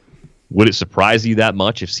 but would it surprise you that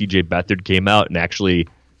much if CJ Beathard came out and actually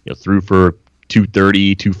threw for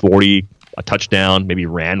 230, 240, a touchdown, maybe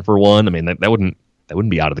ran for one? I mean, that wouldn't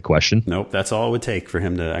be out of the question. Nope, that's all it would take for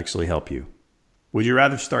him to actually help you. Would you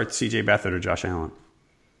rather start CJ Beathard or Josh Allen?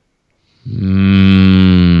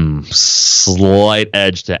 Slight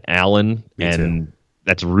edge to Allen, and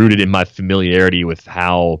that's rooted in my familiarity with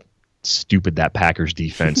how stupid that Packers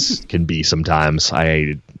defense can be sometimes.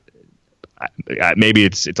 I maybe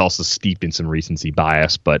it's also steeped in some recency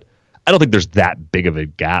bias, but I don't think there's that big of a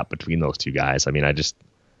gap between those two guys. I mean, I just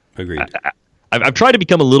agreed. I've tried to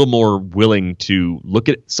become a little more willing to look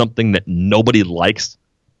at something that nobody likes,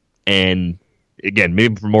 and again,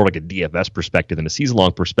 maybe from more like a DFS perspective than a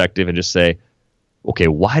season-long perspective, and just say, okay,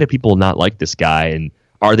 why do people not like this guy, and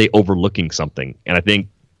are they overlooking something? And I think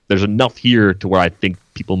there's enough here to where I think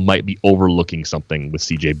people might be overlooking something with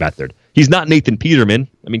CJ Beathard. He's not Nathan Peterman.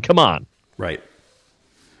 I mean, come on. Right.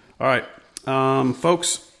 All right.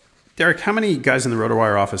 Folks, Derek, how many guys in the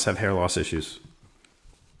RotoWire office have hair loss issues?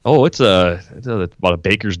 Oh, it's about a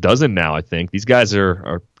baker's dozen now, I think. These guys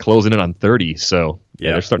are closing in on 30, so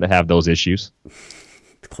yeah, they're starting to have those issues.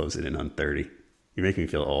 Closing in on 30. You make me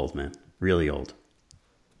feel old, man. Really old.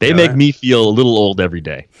 They make me feel a little old every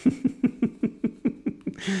day.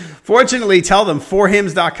 Fortunately, tell them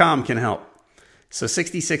 4hims.com can help. So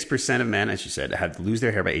 66% of men, as you said, lose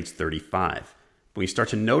their hair by age 35. When you start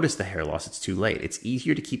to notice the hair loss, it's too late. It's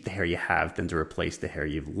easier to keep the hair you have than to replace the hair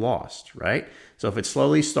you've lost, right? So if it's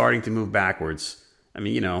slowly starting to move backwards, I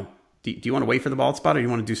mean, do you want to wait for the bald spot or do you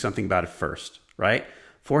want to do something about it first, right?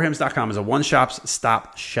 4hims.com is a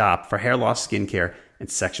one-stop shop for hair loss, skincare, and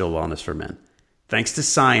sexual wellness for men. Thanks to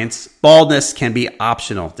science, baldness can be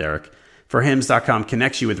optional, Derek. 4hims.com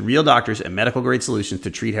connects you with real doctors and medical-grade solutions to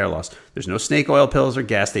treat hair loss. There's no snake oil pills or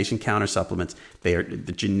gas station counter supplements. They are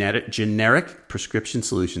the generic prescription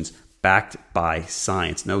solutions backed by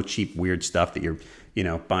science. No cheap, weird stuff that you're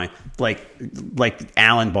buying. Like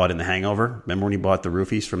Alan bought in The Hangover. Remember when he bought the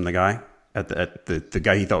roofies from the guy at the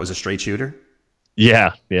guy he thought was a straight shooter?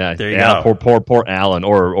 Yeah. There you go. Poor Alan,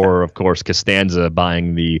 or of course Costanza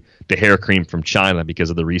buying the hair cream from China because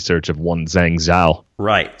of the research of one Zhang Zhao.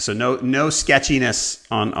 Right. So no sketchiness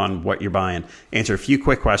on what you're buying. Answer a few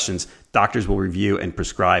quick questions. Doctors will review and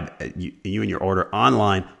prescribe you and your order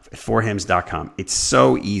online at 4hims.com. It's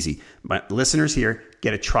so easy. My listeners here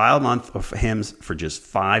get a trial month of Hims for just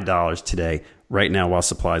 $5 today, right now while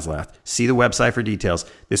supplies last. See the website for details.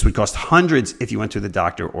 This would cost hundreds if you went to the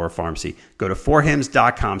doctor or a pharmacy. Go to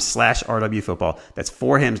 4hims.com/RWFootball. That's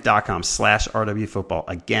 4hims.com/RWFootball.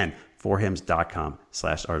 Again,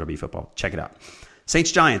 4hims.com/RWFootball. Check it out.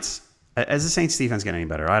 Saints Giants. As the Saints defense get any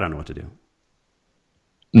better, I don't know what to do.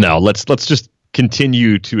 No, let's just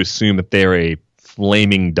continue to assume that they're a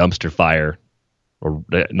flaming dumpster fire, or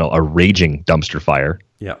no, a raging dumpster fire.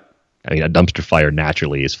 Yeah. I mean, a dumpster fire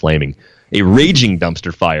naturally is flaming. A raging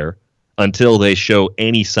dumpster fire until they show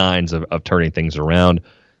any signs of turning things around.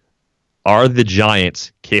 Are the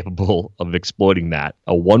Giants capable of exploiting that?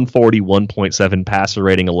 A 141.7 passer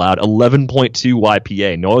rating allowed, 11.2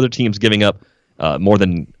 YPA. No other team's giving up more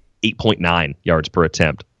than 8.9 yards per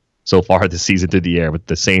attempt so far this season through the air, but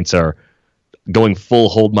the Saints are going full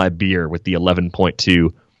hold my beer with the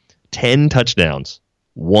 11.2. 10 touchdowns,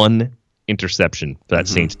 1 interception for that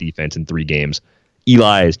Saints defense in 3 games.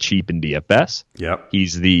 Eli is cheap in DFS. Yep.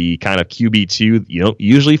 He's the kind of QB2 you don't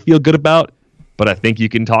usually feel good about, but I think you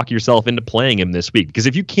can talk yourself into playing him this week. Because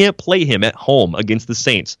if you can't play him at home against the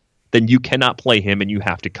Saints, then you cannot play him and you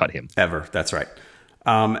have to cut him. Ever. That's right.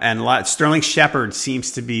 And Sterling Shepard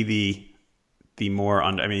seems to be the more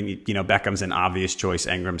Beckham's an obvious choice.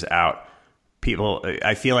 Ingram's out.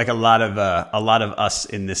 I feel like a lot of us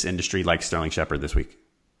in this industry like Sterling Shepard this week.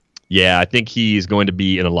 Yeah, I think he's going to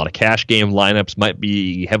be in a lot of cash game lineups, might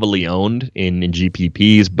be heavily owned in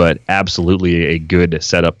GPPs, but absolutely a good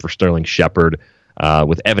setup for Sterling Shepard.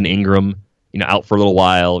 With Evan Ingram, out for a little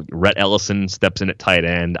while. Rhett Ellison steps in at tight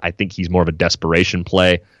end. I think he's more of a desperation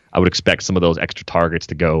play. I would expect some of those extra targets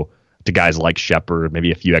to go to guys like Shepard,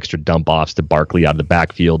 maybe a few extra dump offs to Barkley out of the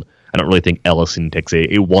backfield. I don't really think Ellison takes a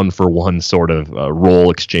 1-for-1 sort of role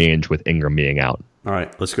exchange with Ingram being out. All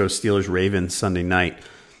right, let's go Steelers-Ravens Sunday night.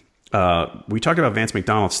 We talked about Vance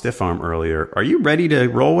McDonald's stiff arm earlier. Are you ready to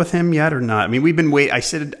roll with him yet or not? I mean, we've been waiting. I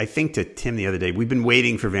think to Tim the other day, we've been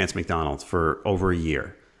waiting for Vance McDonald for over a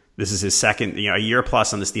year. This is his second, a year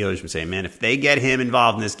plus on the Steelers. We're saying, man, if they get him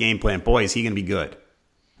involved in this game plan, boy, is he going to be good.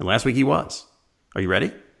 And last week he was. Are you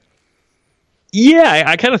ready? Yeah,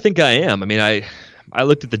 I kind of think I am. I mean, I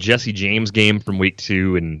looked at the Jesse James game from week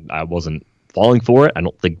 2, and I wasn't falling for it. I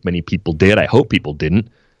don't think many people did. I hope people didn't.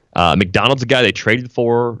 McDonald's a guy they traded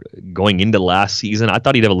for going into last season. I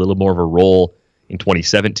thought he'd have a little more of a role in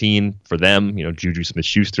 2017 for them. Juju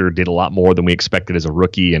Smith-Schuster did a lot more than we expected as a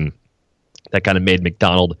rookie, and that kind of made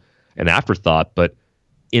McDonald an afterthought. But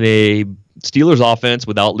in a Steelers offense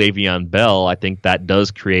without Le'Veon Bell, I think that does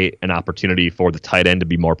create an opportunity for the tight end to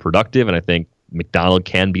be more productive, and I think McDonald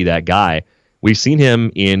can be that guy. We've seen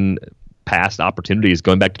him in past opportunities,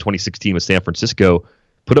 going back to 2016 with San Francisco,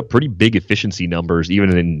 put up pretty big efficiency numbers,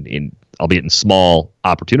 even in albeit in small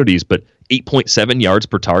opportunities, but 8.7 yards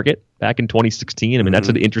per target back in 2016. I mean, that's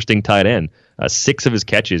an interesting tight end. 6 of his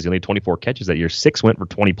catches, only 24 catches that year, 6 went for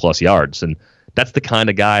 20-plus yards. And that's the kind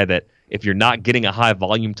of guy that if you're not getting a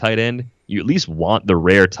high-volume tight end, you at least want the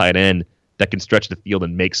rare tight end that can stretch the field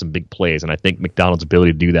and make some big plays. And I think McDonald's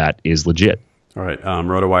ability to do that is legit. All right.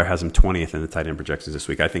 RotoWire has him 20th in the tight end projections this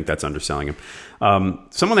week. I think that's underselling him.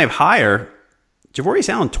 Someone they have higher, Javorius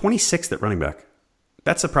Allen, 26th at running back.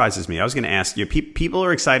 That surprises me. I was going to ask you, people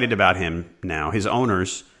are excited about him now. His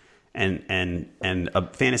owners and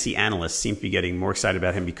fantasy analysts seem to be getting more excited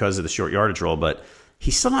about him because of the short yardage role, but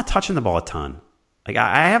he's still not touching the ball a ton. Like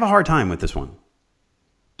I have a hard time with this one.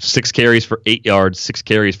 6 carries for 8 yards, 6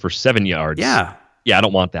 carries for 7 yards. Yeah, I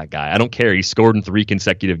don't want that guy. I don't care. He scored in 3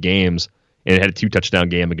 consecutive games and had a 2-touchdown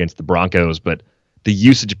game against the Broncos, but the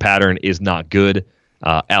usage pattern is not good.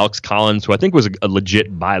 Alex Collins, who I think was a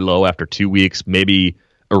legit buy low after 2 weeks, maybe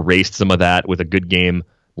erased some of that with a good game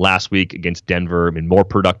last week against Denver. I mean, more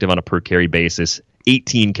productive on a per carry basis.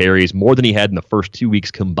 18 carries, more than he had in the first 2 weeks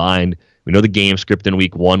combined. We know the game script in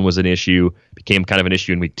week 1 was an issue, became kind of an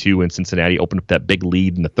issue in week 2 when Cincinnati opened up that big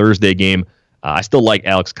lead in the Thursday game. I still like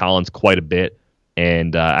Alex Collins quite a bit,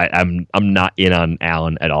 and I'm not in on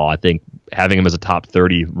Allen at all. I think having him as a top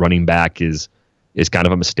 30 running back is kind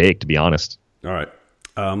of a mistake, to be honest. All right.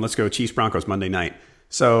 Let's go Chiefs-Broncos Monday night.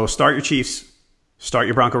 So start your Chiefs, start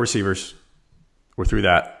your Bronco receivers. We're through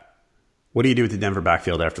that. What do you do with the Denver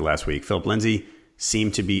backfield after last week? Philip Lindsay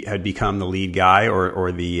seemed to had become the lead guy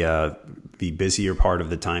or the busier part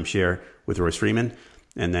of the timeshare with Royce Freeman.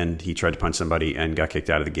 And then he tried to punch somebody and got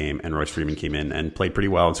kicked out of the game. And Royce Freeman came in and played pretty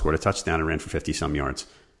well and scored a touchdown and ran for 50-some yards.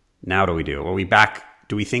 Now what do we do? Are we back?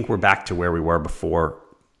 Do we think we're back to where we were before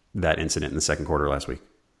that incident in the second quarter last week?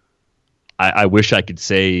 I wish I could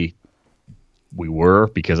say we were,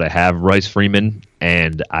 because I have Royce Freeman,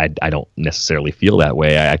 and I don't necessarily feel that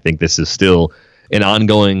way. I think this is still an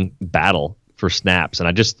ongoing battle for snaps, and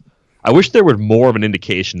I wish there were more of an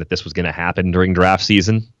indication that this was going to happen during draft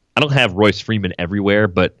season. I don't have Royce Freeman everywhere,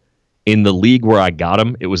 but in the league where I got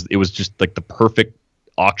him, it was just like the perfect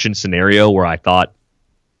auction scenario where I thought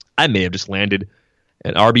I may have just landed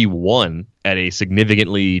an RB1 at a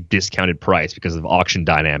significantly discounted price because of auction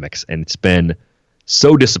dynamics, and it's been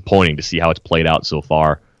so disappointing to see how it's played out so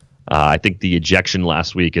far. I think the ejection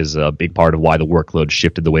last week is a big part of why the workload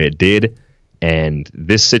shifted the way it did, and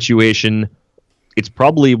this situation, it's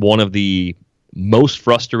probably one of the most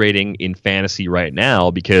frustrating in fantasy right now,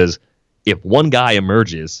 because if one guy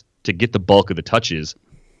emerges to get the bulk of the touches,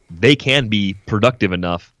 they can be productive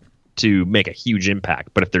enough to make a huge impact.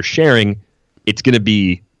 But if they're sharing, it's going to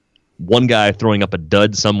be one guy throwing up a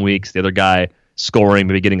dud some weeks, the other guy scoring,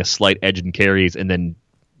 maybe getting a slight edge in carries, and then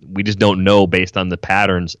we just don't know based on the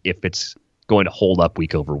patterns if it's going to hold up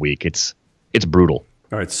week over week. It's brutal.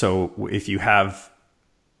 All right, so if you have,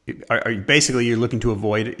 basically you're looking to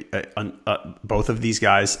avoid both of these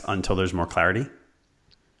guys until there's more clarity?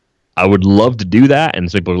 I would love to do that, and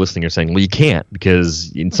some people are listening are saying, well, you can't,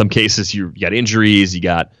 because in some cases you got injuries, you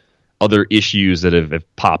got other issues that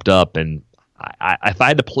have popped up, and if I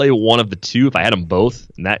had to play one of the two, if I had them both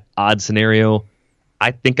in that odd scenario,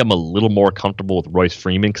 I think I'm a little more comfortable with Royce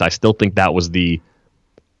Freeman, because I still think that was the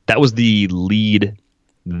lead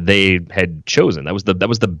they had chosen. That was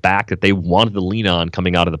the back that they wanted to lean on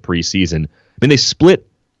coming out of the preseason. I mean, they split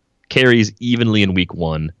carries evenly in week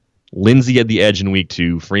 1. Lindsey had the edge in week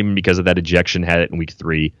 2. Freeman, because of that ejection, had it in week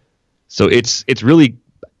 3. So it's really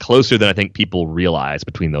closer than I think people realize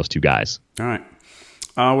between those two guys. All right.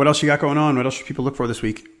 What else you got going on? What else should people look for this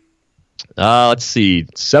week? Let's see.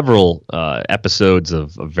 Several episodes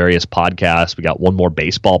of various podcasts. We got one more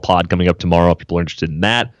baseball pod coming up tomorrow if people are interested in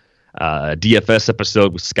that. DFS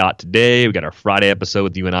episode with Scott today. We got our Friday episode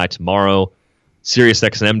with you and I tomorrow. Sirius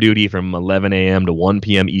XM duty from 11 a.m. to 1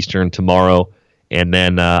 p.m. Eastern tomorrow. And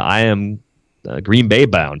then I am Green Bay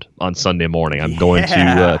bound on Sunday morning. I'm going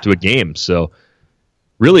to a game. So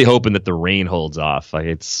really hoping that the rain holds off.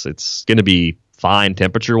 It's going to be fine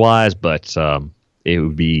temperature-wise, but it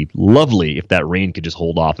would be lovely if that rain could just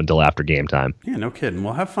hold off until after game time. Yeah, no kidding.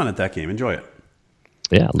 Well, have fun at that game. Enjoy it.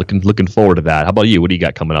 Yeah, looking forward to that. How about you? What do you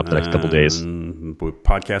got coming up the next couple of days?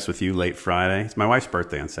 Podcast with you late Friday. It's my wife's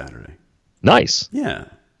birthday on Saturday. Nice. Yeah.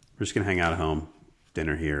 We're just going to hang out at home,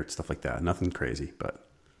 dinner here, stuff like that. Nothing crazy, but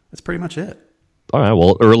that's pretty much it. All right.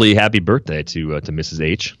 Well, early happy birthday to Mrs.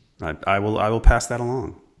 H. I will pass that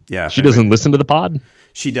along. Yeah. She doesn't listen to the pod?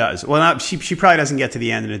 She does. Well, she probably doesn't get to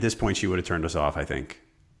the end, and at this point she would have turned us off, I think.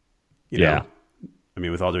 You know? I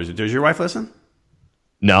mean, with all does your wife listen?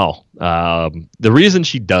 No. The reason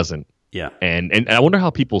she doesn't. Yeah. And I wonder how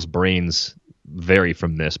people's brains vary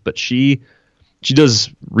from this, but she does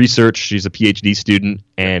research. She's a PhD student,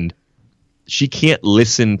 and she can't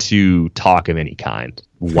listen to talk of any kind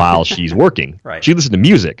while she's working. Right. She listens to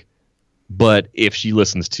music, but if she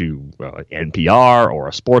listens to NPR or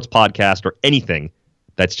a sports podcast or anything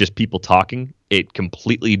that's just people talking, it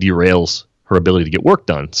completely derails her ability to get work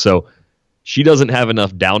done. So she doesn't have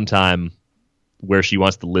enough downtime where she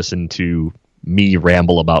wants to listen to me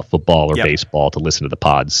ramble about football or baseball to listen to the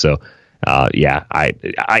pods. So,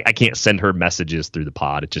 I can't send her messages through the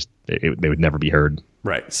pod. They would never be heard.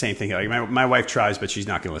 Right. Same thing. Like my wife tries, but she's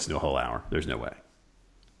not going to listen to a whole hour. There's no way.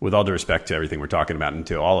 With all due respect to everything we're talking about and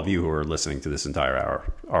to all of you who are listening to this entire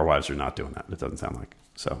hour, our wives are not doing that. It doesn't sound like.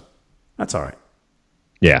 So that's all right.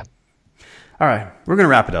 Yeah. All right. We're going to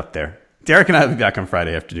wrap it up there. Derek and I will be back on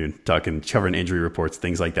Friday afternoon covering injury reports,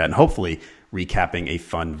 things like that, and hopefully recapping a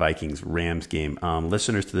fun Vikings-Rams game.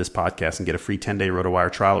 Listeners to this podcast can get a free 10-day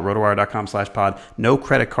RotoWire trial at rotowire.com/pod. No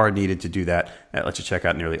credit card needed to do that. That lets you check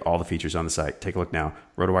out nearly all the features on the site. Take a look now,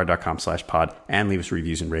 rotowire.com/pod, and leave us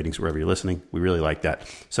reviews and ratings wherever you're listening. We really like that.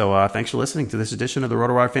 So thanks for listening to this edition of the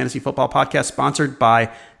RotoWire Fantasy Football Podcast, sponsored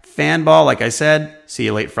by Fanball. Like I said, see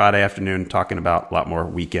you late Friday afternoon talking about a lot more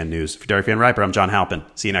weekend news. For Derek Van Riper, I'm John Halpin.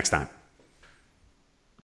 See you next time.